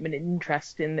his commitment and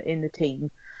interest in the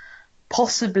team.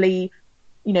 Possibly,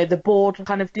 the board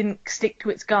kind of didn't stick to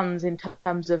its guns in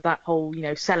terms of that whole,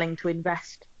 selling to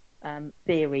invest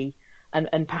theory.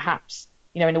 And perhaps,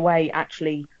 in a way,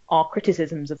 actually, our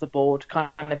criticisms of the board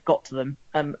kind of got to them,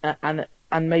 and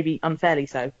maybe unfairly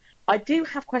so. I do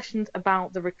have questions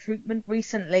about the recruitment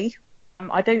recently.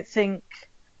 I don't think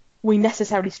we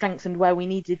necessarily strengthened where we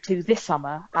needed to this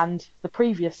summer and the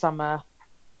previous summer,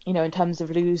 in terms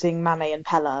of losing Mane and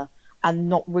Pella and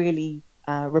not really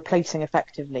replacing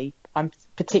effectively. I'm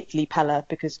particularly Pella,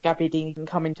 because Gabbiadini can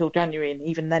come until January, and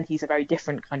even then he's a very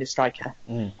different kind of striker.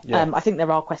 I think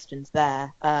there are questions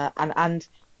there. And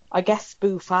I guess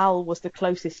Boufal was the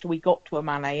closest we got to a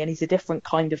Mane, and he's a different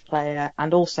kind of player,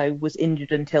 and also was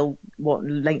injured until,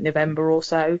 late November or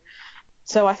so.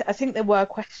 So I think there were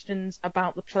questions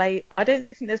about the play. I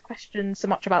don't think there's questions so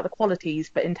much about the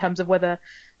qualities, but in terms of whether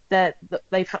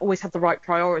they've always had the right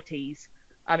priorities.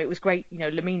 It was great,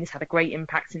 Lamine has had a great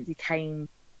impact since he came,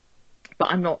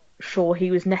 but I'm not sure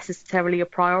he was necessarily a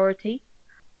priority.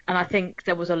 And I think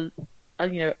there was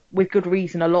with good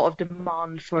reason, a lot of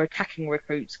demand for attacking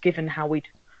recruits, given how we'd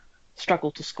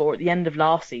struggled to score at the end of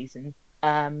last season,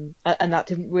 and that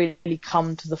didn't really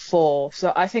come to the fore.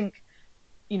 So I think,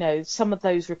 some of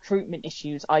those recruitment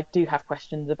issues I do have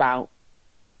questions about,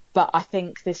 but I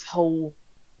think this whole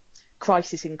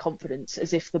crisis in confidence,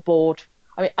 as if the board,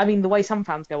 I mean, the way some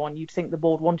fans go on, you'd think the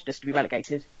board wanted us to be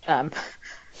relegated. I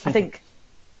think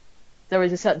there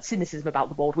is a certain cynicism about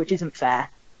the board, which isn't fair.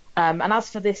 And as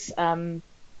for this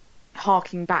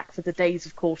harking back for the days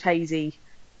of Cortese,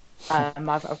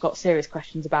 I've got serious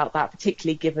questions about that,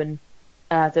 particularly given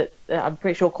that I'm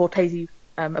pretty sure Cortese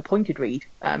appointed Reid.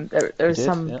 There is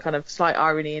some kind of slight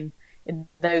irony in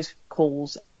those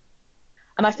calls.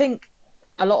 And I think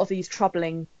a lot of these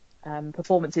troubling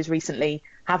performances recently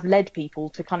have led people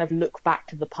to kind of look back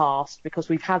to the past, because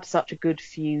we've had such a good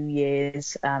few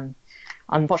years on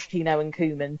Pochettino and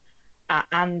Koeman,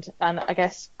 and I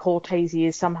guess Cortese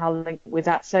is somehow linked with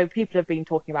that. So people have been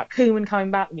talking about Koeman coming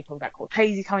back, and you're talking about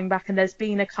Cortese coming back, and there's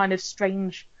been a kind of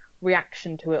strange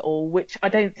reaction to it all, which I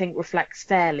don't think reflects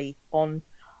fairly on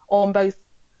both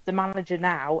the manager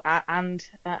now and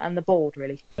the board,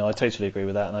 really. I totally agree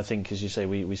with that, and I think, as you say,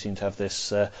 we seem to have this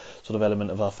sort of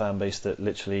element of our fan base that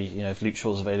literally, if Luke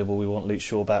Shaw's available, we want Luke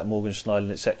Shaw back, Morgan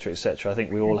Schneiderlin, etc., etc. I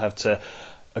think we all have to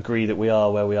agree that we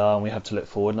are where we are, and we have to look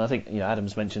forward. And I think,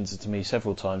 Adam's mentioned it to me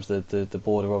several times, the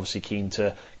board are obviously keen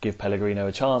to give Pellegrino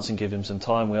a chance and give him some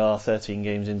time. We are 13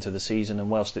 games into the season, and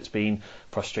whilst it's been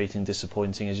frustrating,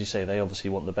 disappointing, as you say, they obviously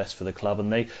want the best for the club,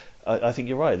 and I think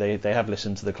you're right. They have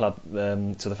listened to the club,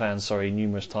 to the fans,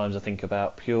 numerous times. I think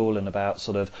about Puel and about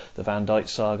sort of the Van Dijk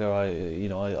saga.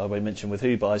 I won't mention with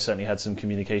who, but I certainly had some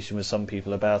communication with some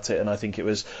people about it, and I think it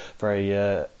was very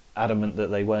adamant that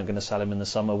they weren't going to sell him in the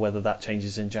summer, whether that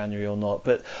changes in January or not.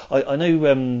 But I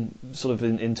know sort of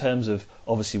in terms of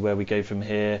obviously where we go from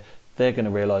here, they're going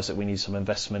to realise that we need some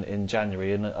investment in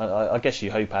January, and I guess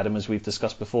you hope, Adam, as we've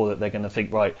discussed before, that they're going to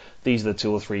think, right, these are the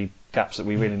 2 or 3 gaps that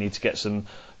we really need to get some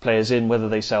players in, whether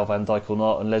they sell Van Dijk or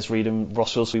not, and Les Reed and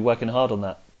Ross Wilson will be working hard on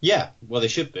that. Yeah, well, they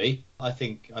should be. I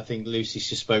think Lucy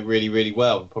just spoke really, really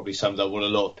well. Probably summed up what a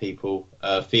lot of people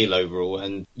feel overall.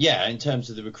 And yeah, in terms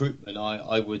of the recruitment,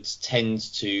 I would tend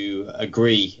to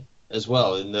agree as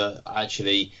well, in that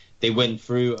actually they went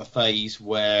through a phase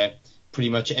where pretty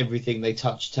much everything they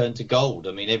touched turned to gold.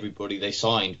 I mean, everybody they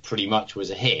signed pretty much was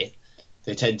a hit.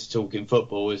 They tend to talk in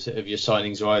football as if your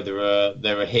signings are either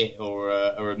they're a hit or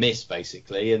a miss,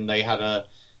 basically. And they had a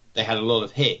lot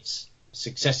of hits,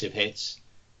 successive hits,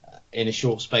 in a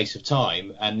short space of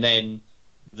time. And then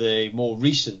the more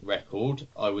recent record,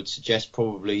 I would suggest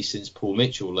probably since Paul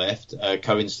Mitchell left,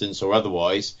 coincidence or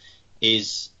otherwise,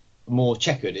 is more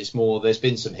checkered. It's more, there's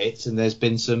been some hits and there's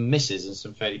been some misses, and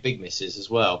some fairly big misses as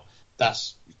well.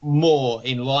 That's more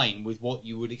in line with what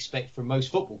you would expect from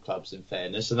most football clubs, in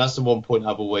fairness. And that's the one point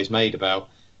I've always made about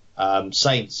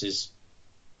Saints, is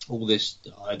all this,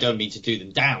 I don't mean to do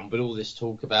them down, but all this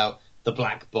talk about the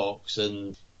black box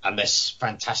and this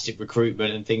fantastic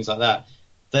recruitment and things like that.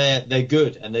 They're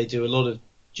good, and they do a lot of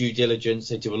due diligence,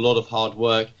 they do a lot of hard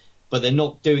work, but they're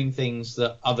not doing things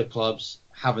that other clubs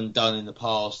haven't done in the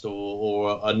past or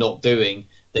are not doing.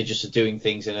 They just are doing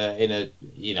things in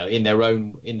their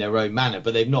own manner,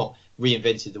 but they've not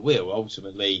reinvented the wheel.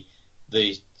 Ultimately,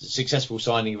 the successful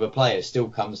signing of a player still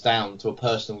comes down to a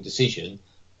personal decision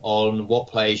on what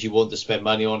players you want to spend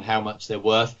money on, how much they're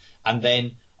worth, and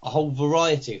then a whole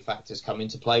variety of factors come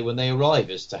into play when they arrive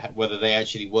as to whether they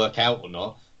actually work out or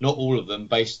not. Not all of them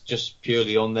based just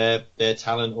purely on their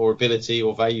talent or ability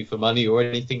or value for money or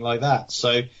anything like that.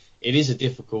 So it is a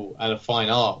difficult and a fine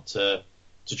art to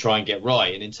try and get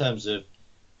right. And in terms of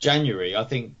January, I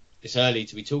think it's early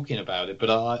to be talking about it, but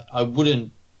I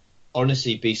wouldn't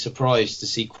honestly be surprised to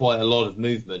see quite a lot of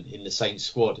movement in the Saints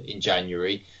squad in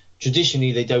January.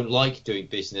 Traditionally, they don't like doing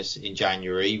business in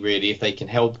January, really, if they can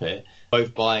help it,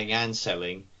 both buying and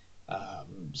selling.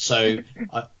 So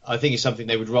I think it's something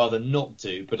they would rather not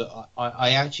do. But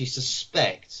I actually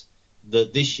suspect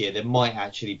that this year there might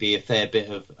actually be a fair bit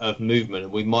of movement,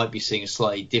 and we might be seeing a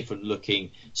slightly different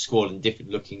looking squad and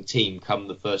different looking team come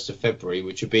the 1st of February,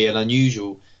 which would be an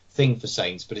unusual thing for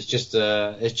Saints. But it's just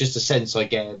a sense I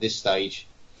get at this stage.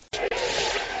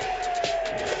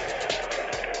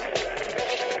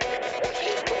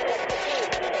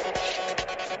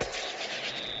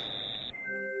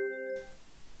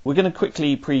 We're going to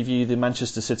quickly preview the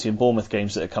Manchester City and Bournemouth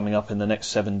games that are coming up in the next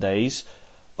 7 days.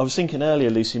 I was thinking earlier,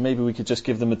 Lucy, maybe we could just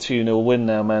give them a 2-0 win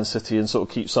now, Man City, and sort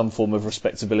of keep some form of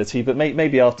respectability. But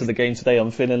maybe after the game today, I'm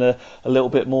feeling a little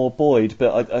bit more buoyed.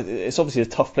 But it's obviously a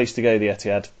tough place to go, the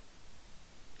Etihad.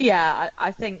 Yeah,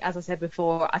 I think, as I said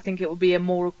before, I think it will be a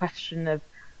more question of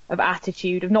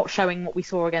attitude, of not showing what we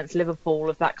saw against Liverpool,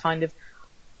 of that kind of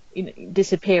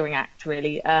disappearing act,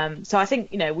 really. So I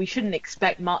think, we shouldn't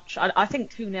expect much. I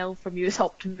think 2-0 from you is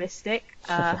optimistic,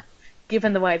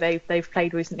 given the way they've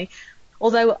played recently.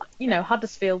 Although,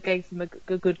 Huddersfield gave them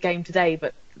a good game today,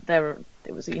 but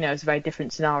it was a very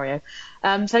different scenario.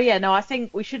 I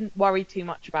think we shouldn't worry too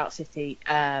much about City,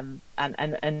 and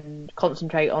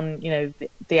concentrate on,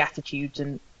 the attitudes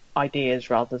and ideas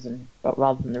rather than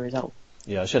the result.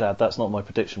 Yeah, I should add, that's not my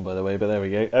prediction, by the way, but there we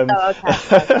go.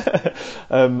 Okay.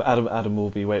 Adam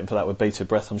will be waiting for that with bated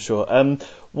breath, I'm sure.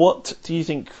 What do you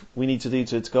think we need to do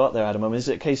to go up there, Adam? I mean, is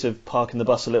it a case of parking the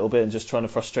bus a little bit and just trying to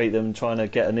frustrate them, trying to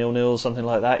get a 0-0 or something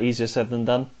like that? Easier said than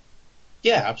done?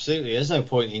 Yeah, absolutely. There's no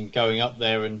point in going up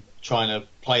there and trying to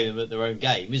play them at their own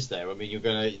game, is there? I mean,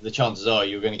 the chances are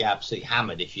you're going to get absolutely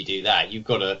hammered if you do that. You've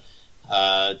got to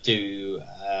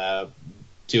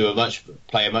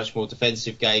play a much more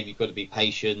defensive game. You've got to be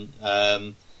patient,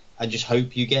 and just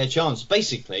hope you get a chance.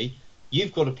 Basically,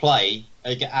 you've got to play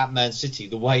at Man City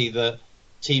the way that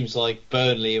teams like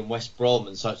Burnley and West Brom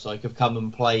and such like have come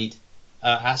and played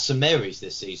at St Mary's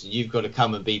this season. You've got to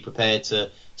come and be prepared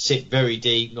to sit very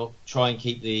deep, not try and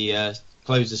keep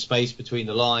close the space between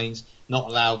the lines, not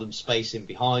allow them space in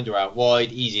behind or out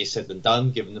wide. Easier said than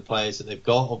done, given the players that they've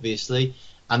got, obviously.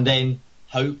 And then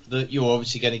hope that you're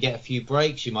obviously going to get a few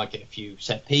breaks. You might get a few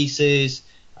set pieces.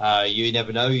 You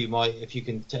never know. You might, if you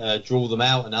can draw them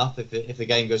out enough, if the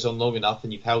game goes on long enough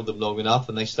and you've held them long enough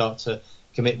and they start to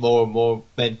commit more and more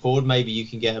men forward, maybe you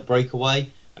can get a breakaway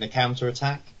and a counter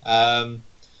attack. I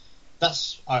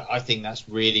think that's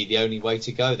really the only way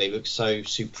to go. They look so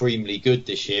supremely good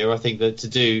this year. I think that to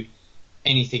do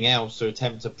anything else or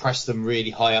attempt to press them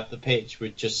really high up the pitch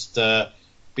would just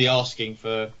be asking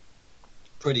for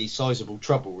pretty sizable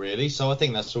trouble, really. So I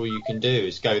think that's all you can do,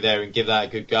 is go there and give that a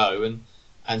good go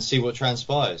and see what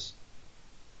transpires.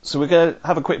 So we're going to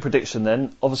have a quick prediction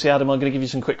then. Obviously, Adam, I'm going to give you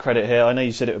some quick credit here. I know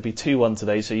you said it would be 2-1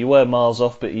 today, so you were miles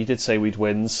off, but you did say we'd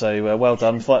win. So well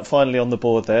done. Finally on the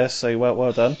board there, so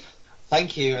well done.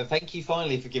 Thank you, and thank you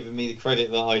finally for giving me the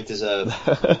credit that I deserve.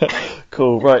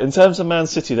 Cool. Right, in terms of Man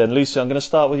City then, Lucy, I'm going to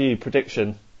start with you.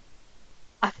 Prediction?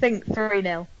 I think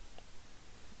 3-0.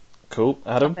 Cool.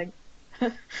 Adam?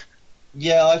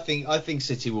 Yeah, I think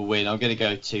City will win. I'm going to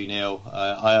go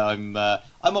 2-0.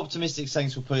 I'm optimistic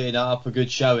Saints will put up a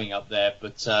good showing up there,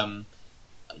 but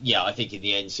I think in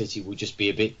the end City will just be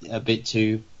a bit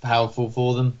too powerful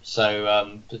for them.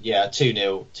 So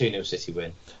 2-0 City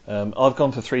win. I've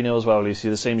gone for 3-0 as well, Lucy,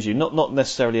 the same as you. Not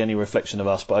necessarily any reflection of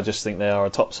us, but I just think they are a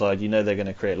top side. They're going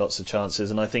to create lots of chances,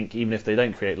 and I think even if they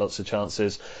don't create lots of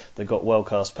chances, they've got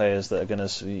well-cast players that are going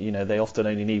to, they often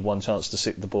only need one chance to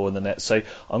stick the ball in the net. So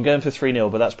I'm going for 3-0,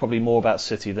 but that's probably more about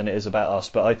City than it is about us.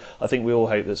 But I think we all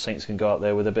hope that Saints can go out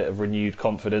there with a bit of renewed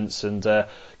confidence and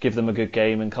give them a good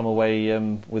game and come away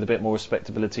with a bit more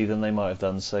respectability than they might have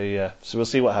done. So we'll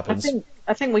see what happens.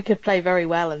 I think we could play very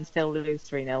well and still lose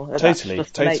 3-0. Totally.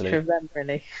 That's the nature of them,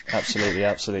 really. Absolutely.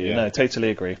 Yeah. No, totally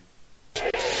agree.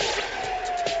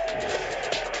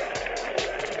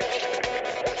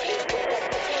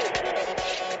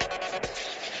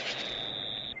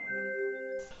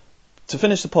 to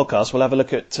finish the podcast, we'll have a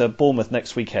look at Bournemouth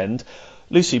next weekend.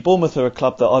 Lucy, Bournemouth are a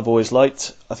club that I've always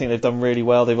liked. I think they've done really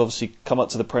well. They've obviously come up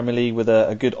to the Premier League with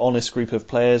a good, honest group of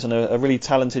players and a really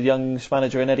talented young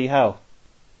manager in Eddie Howe.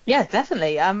 Yeah,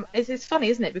 definitely. It's funny,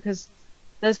 isn't it? Because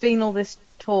there's been all this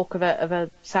talk of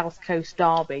a South Coast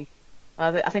derby.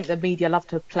 I think the media love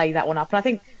to play that one up, and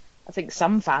I think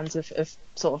some fans have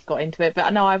sort of got into it.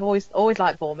 But no, I've always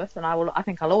liked Bournemouth, and I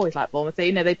think I'll always like Bournemouth.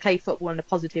 They play football in a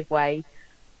positive way.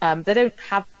 They don't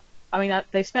have. I mean,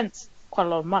 they've spent quite a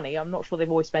lot of money. I'm not sure they've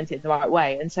always spent it in the right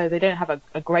way, and so they don't have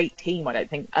a great team, I don't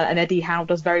think. And Eddie Howe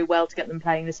does very well to get them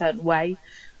playing in a certain way.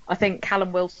 I think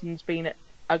Callum Wilson's been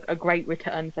a great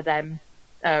return for them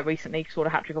recently. Scored a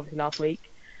hat-trick obviously last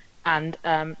week, and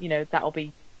that'll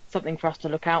be something for us to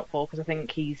look out for, because I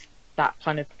think he's that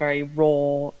kind of very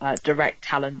raw, direct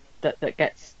talent that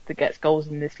gets goals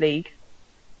in this league.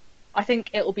 I think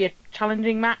it will be a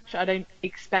challenging match. I don't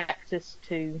expect us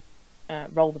to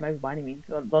roll them over by any means.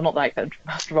 Well, not that I expect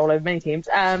us to roll over many teams.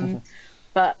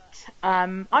 But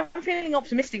I'm feeling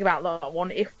optimistic about that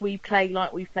one. If we play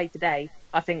like we've played today,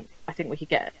 I think we could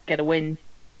get a win.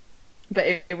 But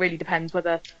it really depends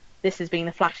whether this has been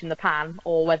a flash in the pan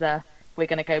or whether we're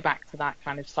going to go back to that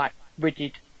kind of slight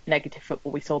rigid, negative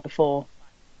football we saw before.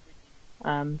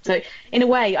 So in a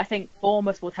way, I think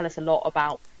Bournemouth will tell us a lot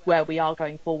about where we are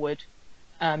going forward,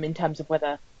 in terms of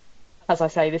whether, as I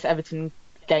say, this Everton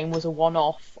game was a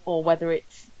one-off or whether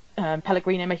it's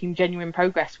Pellegrino making genuine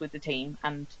progress with the team,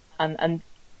 and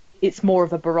it's more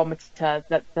of a barometer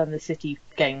than the City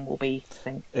game will be, I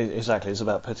think. Exactly, it's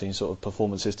about putting sort of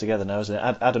performances together now, isn't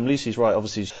it? Adam, Lucy's right,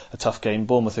 obviously it's a tough game.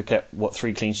 Bournemouth have kept,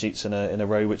 3 clean sheets in a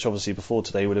row, which obviously before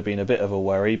today would have been a bit of a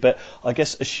worry, but I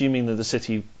guess assuming that the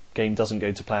City game doesn't go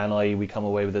to plan, i.e. we come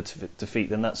away with a defeat,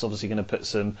 then that's obviously going to put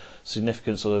some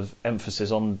significant sort of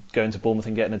emphasis on going to Bournemouth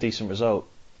and getting a decent result.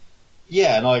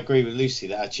 Yeah, and I agree with Lucy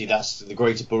that actually that's the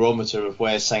greater barometer of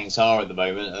where Saints are at the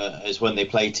moment, is when they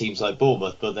play teams like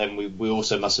Bournemouth. But then we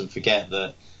also mustn't forget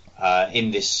that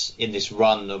in this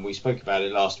run, and we spoke about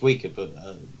it last week, but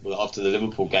after the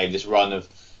Liverpool game, this run of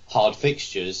hard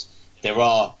fixtures, there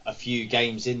are a few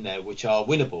games in there which are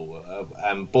winnable,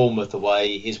 and Bournemouth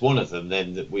away is one of them.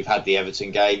 Then we've had the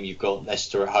Everton game, you've got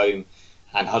Leicester at home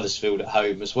and Huddersfield at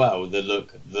home as well, that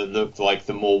look like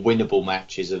the more winnable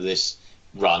matches of this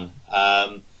run.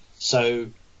 So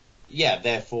yeah,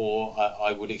 therefore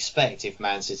I would expect, if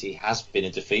Man City has been a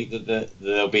defeat, that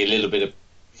there'll be a little bit of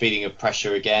feeling of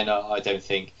pressure again. I don't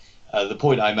think the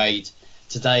point I made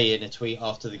today in a tweet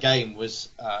after the game was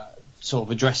sort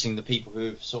of addressing the people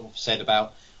who've sort of said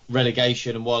about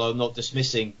relegation, and while I'm not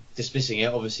dismissing it,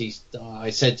 obviously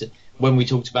I said when we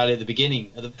talked about it at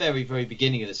the very, very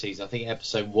beginning of the season, I think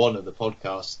episode 1 of the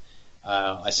podcast,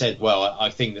 I said, well, I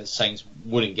think that Saints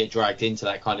wouldn't get dragged into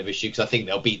that kind of issue because I think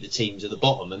they'll beat the teams at the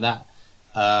bottom, and that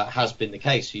has been the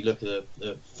case. You look at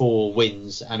the 4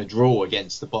 wins and a draw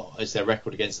against the bottom as their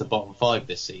record against the bottom 5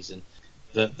 this season.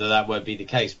 That won't be the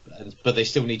case, but they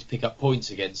still need to pick up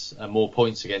more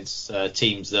points against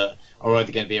teams that are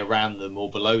either going to be around them or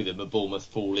below them. And Bournemouth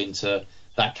fall into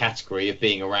that category of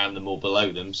being around them or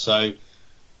below them. So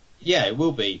yeah, it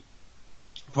will be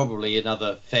probably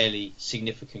another fairly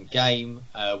significant game,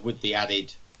 with the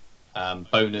added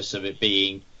bonus of it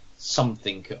being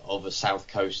something of a South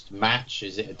Coast match.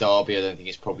 Is it a derby? I don't think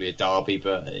it's probably a derby,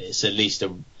 but it's at least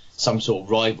some sort of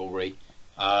rivalry.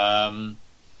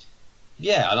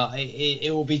 Yeah, and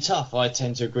it will be tough. I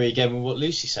tend to agree again with what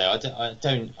Lucy said. I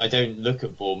don't look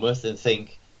at Bournemouth and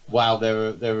think, wow,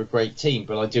 they're a great team,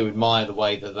 but I do admire the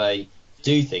way that they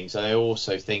do things. And I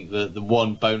also think that the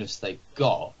one bonus they've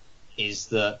got is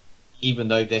that even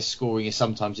though their scoring is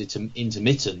sometimes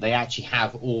intermittent, they actually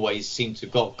have always seemed to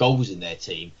have got goals in their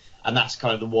team. And that's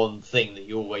kind of the one thing that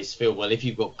you always feel, well, if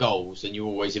you've got goals, then you're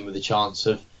always in with a chance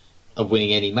of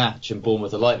winning any match. And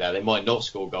Bournemouth are like that. They might not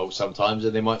score goals sometimes,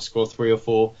 and they might score 3 or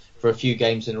 4 for a few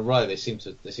games in a row. They seem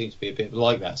to be a bit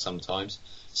like that sometimes.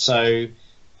 So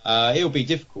it'll be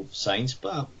difficult for Saints,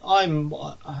 but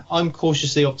I'm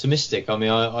cautiously optimistic. I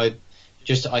mean,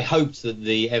 I hoped that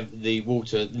the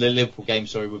Liverpool game,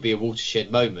 would be a watershed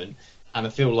moment, and I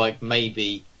feel like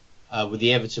maybe with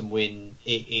the Everton win,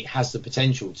 it has the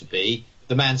potential to be.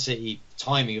 The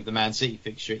timing of the Man City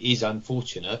fixture is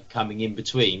unfortunate coming in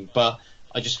between, but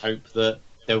I just hope that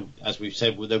they'll, as we've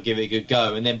said, they'll give it a good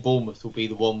go, and then Bournemouth will be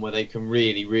the one where they can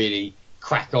really, really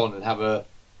crack on and have a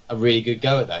really good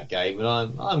go at that game, and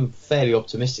I'm fairly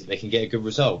optimistic they can get a good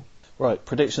result. Right,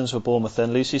 predictions for Bournemouth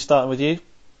then. Lucy, starting with you.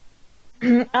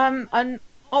 An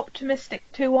optimistic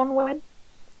 2-1 win.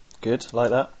 Good, like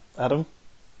that. Adam?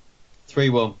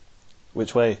 3-1.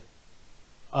 Which way?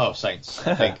 Oh, Saints.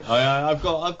 I think I've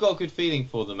got a good feeling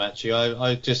for them actually.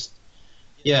 I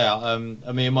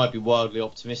mean, it might be wildly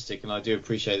optimistic, and I do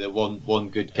appreciate that one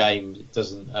good game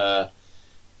doesn't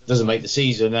make the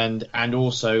season, and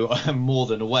also I'm more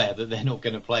than aware that they're not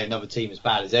going to play another team as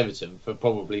bad as Everton for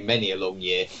probably many a long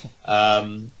year.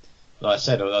 Like I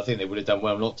said, I think they would have done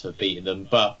well not to have beaten them,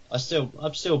 but I'm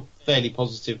still fairly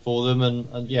positive for them,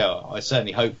 and yeah, I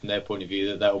certainly hope from their point of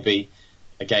view that will be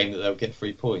a game that they'll get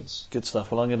 3 points. Good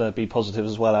stuff. Well, I'm going to be positive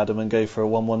as well, Adam, and go for a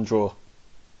 1-1 draw.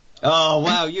 Oh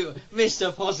wow, you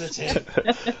Mr. Positive.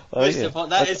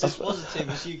 That is as positive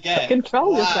as you get.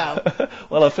 Control yourself.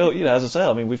 Well, I feel, as I say,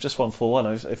 I mean, we've just won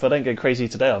 4-1. If I don't go crazy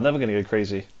today, I'm never going to go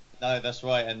crazy. No, that's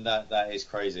right, and that is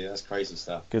crazy. That's crazy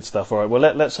stuff. Good stuff. All right. Well,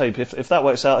 let's hope if that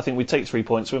works out, I think we'd take 3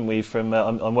 points, wouldn't we? From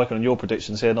I'm working on your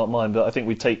predictions here, not mine, but I think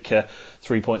we'd take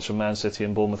 3 points from Man City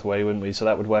and Bournemouth away, wouldn't we? So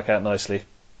that would work out nicely.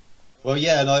 Well,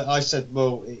 yeah, and I said,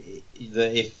 well,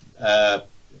 that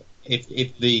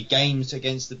if the games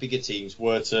against the bigger teams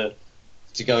were to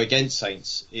go against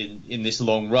Saints in this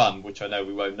long run, which I know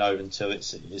we won't know until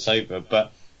it's over,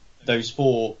 but those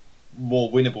 4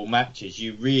 more winnable matches,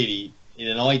 you really, in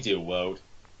an ideal world,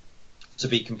 to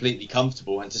be completely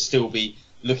comfortable and to still be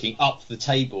looking up the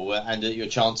table and at your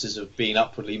chances of being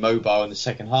upwardly mobile in the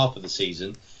second half of the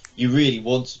season, you really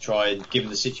want to try and, given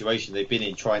the situation they've been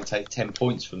in, try and take 10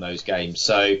 points from those games.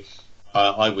 So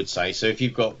I would say, so if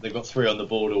they've got 3 on the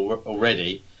board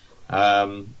already,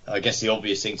 I guess the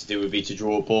obvious thing to do would be to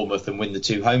draw Bournemouth and win the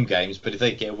 2 home games. But if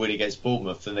they get a win against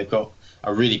Bournemouth, then they've got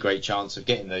a really great chance of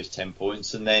getting those 10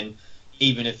 points. And then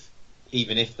even if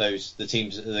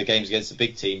the games against the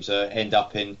big teams end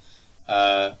up in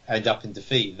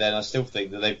defeat, then I still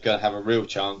think that they're going to have a real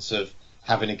chance of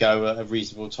having a go at a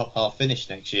reasonable top half finish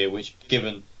next year, which,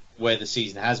 given where the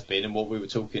season has been and what we were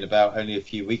talking about only a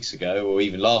few weeks ago or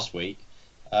even last week,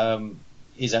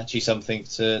 is actually something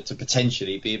to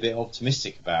potentially be a bit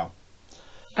optimistic about.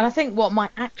 And I think what might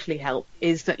actually help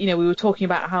is that, we were talking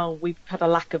about how we've had a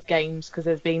lack of games because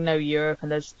there's been no Europe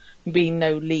and there's been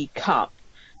no League Cup.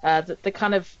 The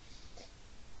kind of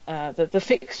the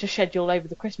fixture schedule over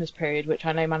the Christmas period, which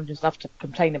I know managers love to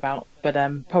complain about, but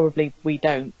probably we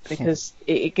don't, because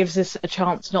it gives us a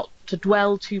chance not to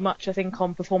dwell too much, I think,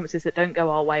 on performances that don't go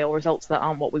our way or results that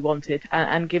aren't what we wanted,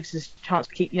 and gives us a chance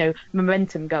to keep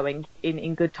momentum going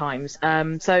in good times.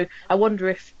 So I wonder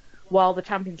if, while the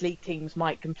Champions League teams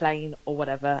might complain or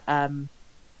whatever,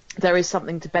 there is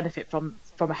something to benefit from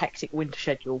a hectic winter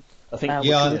schedule. I think, I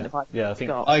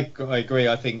agree.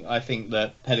 I think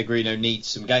that Pellegrino needs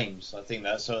some games. I think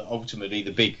that's ultimately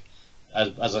the big,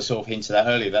 as I sort of hinted at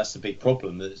earlier, that's the big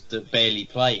problem. That barely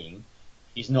playing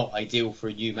is not ideal for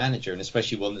a new manager, and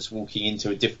especially one that's walking into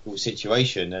a difficult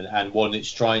situation and one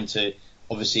that's trying to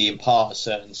obviously impart a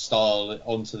certain style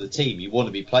onto the team. You want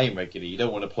to be playing regularly. You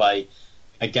don't want to play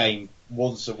a game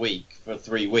once a week for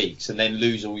 3 weeks and then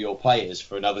lose all your players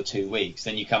for another 2 weeks.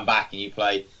 Then you come back and you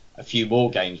play a few more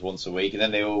games once a week, and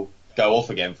then they all go off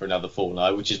again for another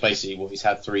fortnight, which is basically what he's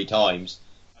had 3 times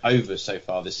over so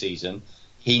far this season.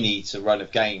 He needs a run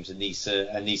of games and needs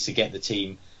to get the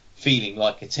team feeling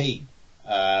like a team,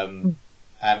 and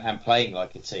playing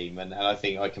like a team. And I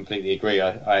think I completely agree.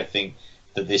 I think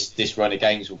that this run of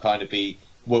games will kind of be,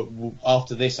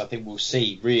 after this, I think we'll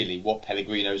see really what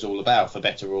Pellegrino is all about, for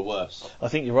better or worse. I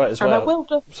think you're right as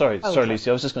well. Sorry, Lucy.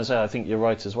 I was just going to say, I think you're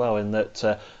right as well in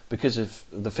that because of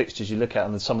the fixtures you look at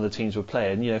and some of the teams we're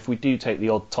playing, if we do take the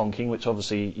odd tonking, which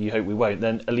obviously you hope we won't,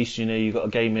 then at least you've got a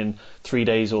game in 3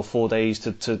 days or 4 days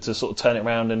to sort of turn it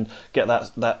around and get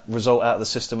that result out of the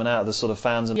system and out of the sort of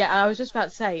fans. Yeah, I was just about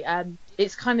to say,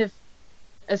 it's kind of,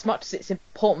 as much as it's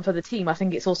important for the team, I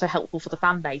think it's also helpful for the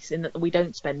fan base in that we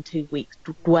don't spend 2 weeks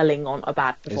dwelling on a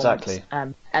bad performance. Exactly.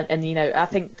 And I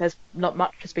think there's not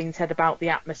much has been said about the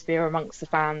atmosphere amongst the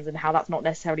fans and how that's not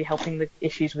necessarily helping the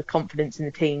issues with confidence in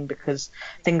the team, because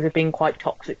things have been quite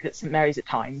toxic at St Mary's at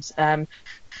times. And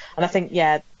I think,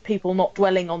 people not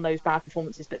dwelling on those bad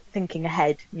performances, but thinking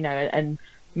ahead, and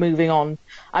moving on.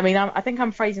 I mean, I think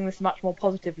I'm phrasing this much more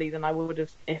positively than I would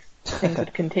have if things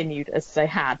had continued as they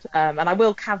had. And I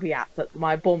will caveat that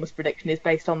my Bournemouth prediction is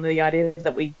based on the idea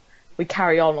that we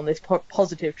carry on this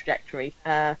positive trajectory.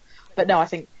 But no, I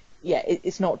think,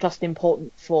 it's not just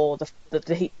important for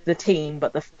the team,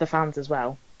 but the fans as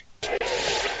well.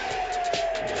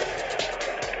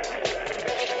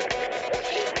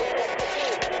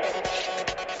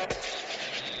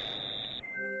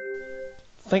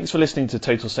 Thanks for listening to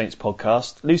Total Saints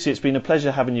podcast. Lucy, it's been a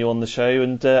pleasure having you on the show,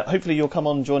 and hopefully you'll come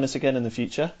on and join us again in the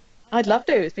future. I'd love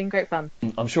to. It's been great fun.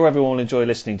 I'm sure everyone will enjoy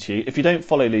listening to you. If you don't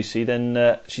follow Lucy,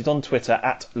 then she's on Twitter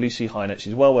at Lucy Hynett.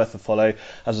 She's well worth a follow.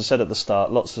 As I said at the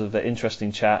start, lots of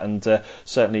interesting chat and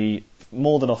certainly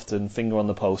more than often finger on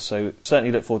the pulse. So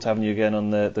certainly look forward to having you again on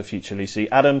the future, Lucy.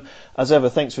 Adam, as ever,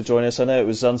 thanks for joining us. I know it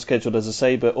was unscheduled, as I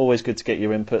say, but always good to get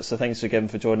your input. So thanks again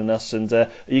for joining us. And are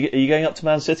you going up to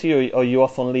Man City, or are you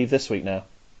off on leave this week now?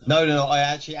 No, I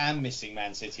actually am missing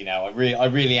Man City now. I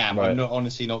really am. Right. I'm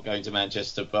honestly not going to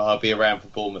Manchester, but I'll be around for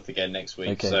Bournemouth again next week.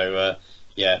 Okay. So,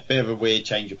 bit of a weird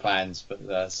change of plans, but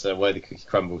that's where the cookie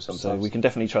crumbles sometimes. So we can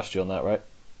definitely trust you on that, right?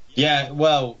 Yeah,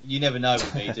 well, you never know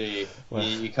with me, do you? Well.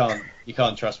 You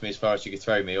can't trust me as far as you can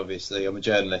throw me. Obviously, I'm a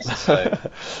journalist, so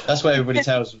that's what everybody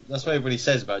tells. That's what everybody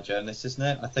says about journalists, isn't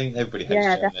it? I think everybody hates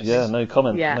journalists. Yeah, no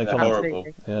comment. Yeah, no They're comment. horrible.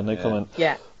 Yeah, no comment.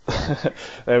 Yeah.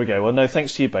 There we go. Well, no,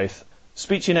 thanks to you both.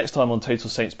 Speak to you next time on Total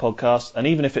Saints podcast, and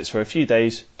even if it's for a few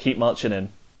days, keep marching in.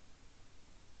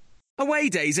 Away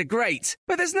days are great,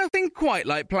 but there's nothing quite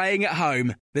like playing at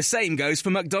home. The same goes for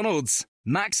McDonald's.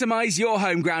 Maximise your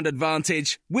home ground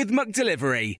advantage with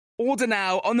McDelivery. Order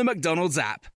now on the McDonald's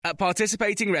app. At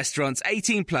participating restaurants,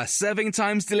 18 plus, serving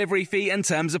times, delivery fee and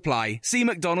terms apply. See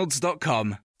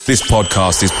mcdonalds.com. This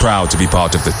podcast is proud to be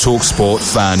part of the TalkSport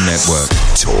Fan Network.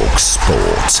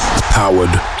 TalkSport.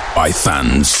 Powered by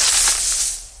fans.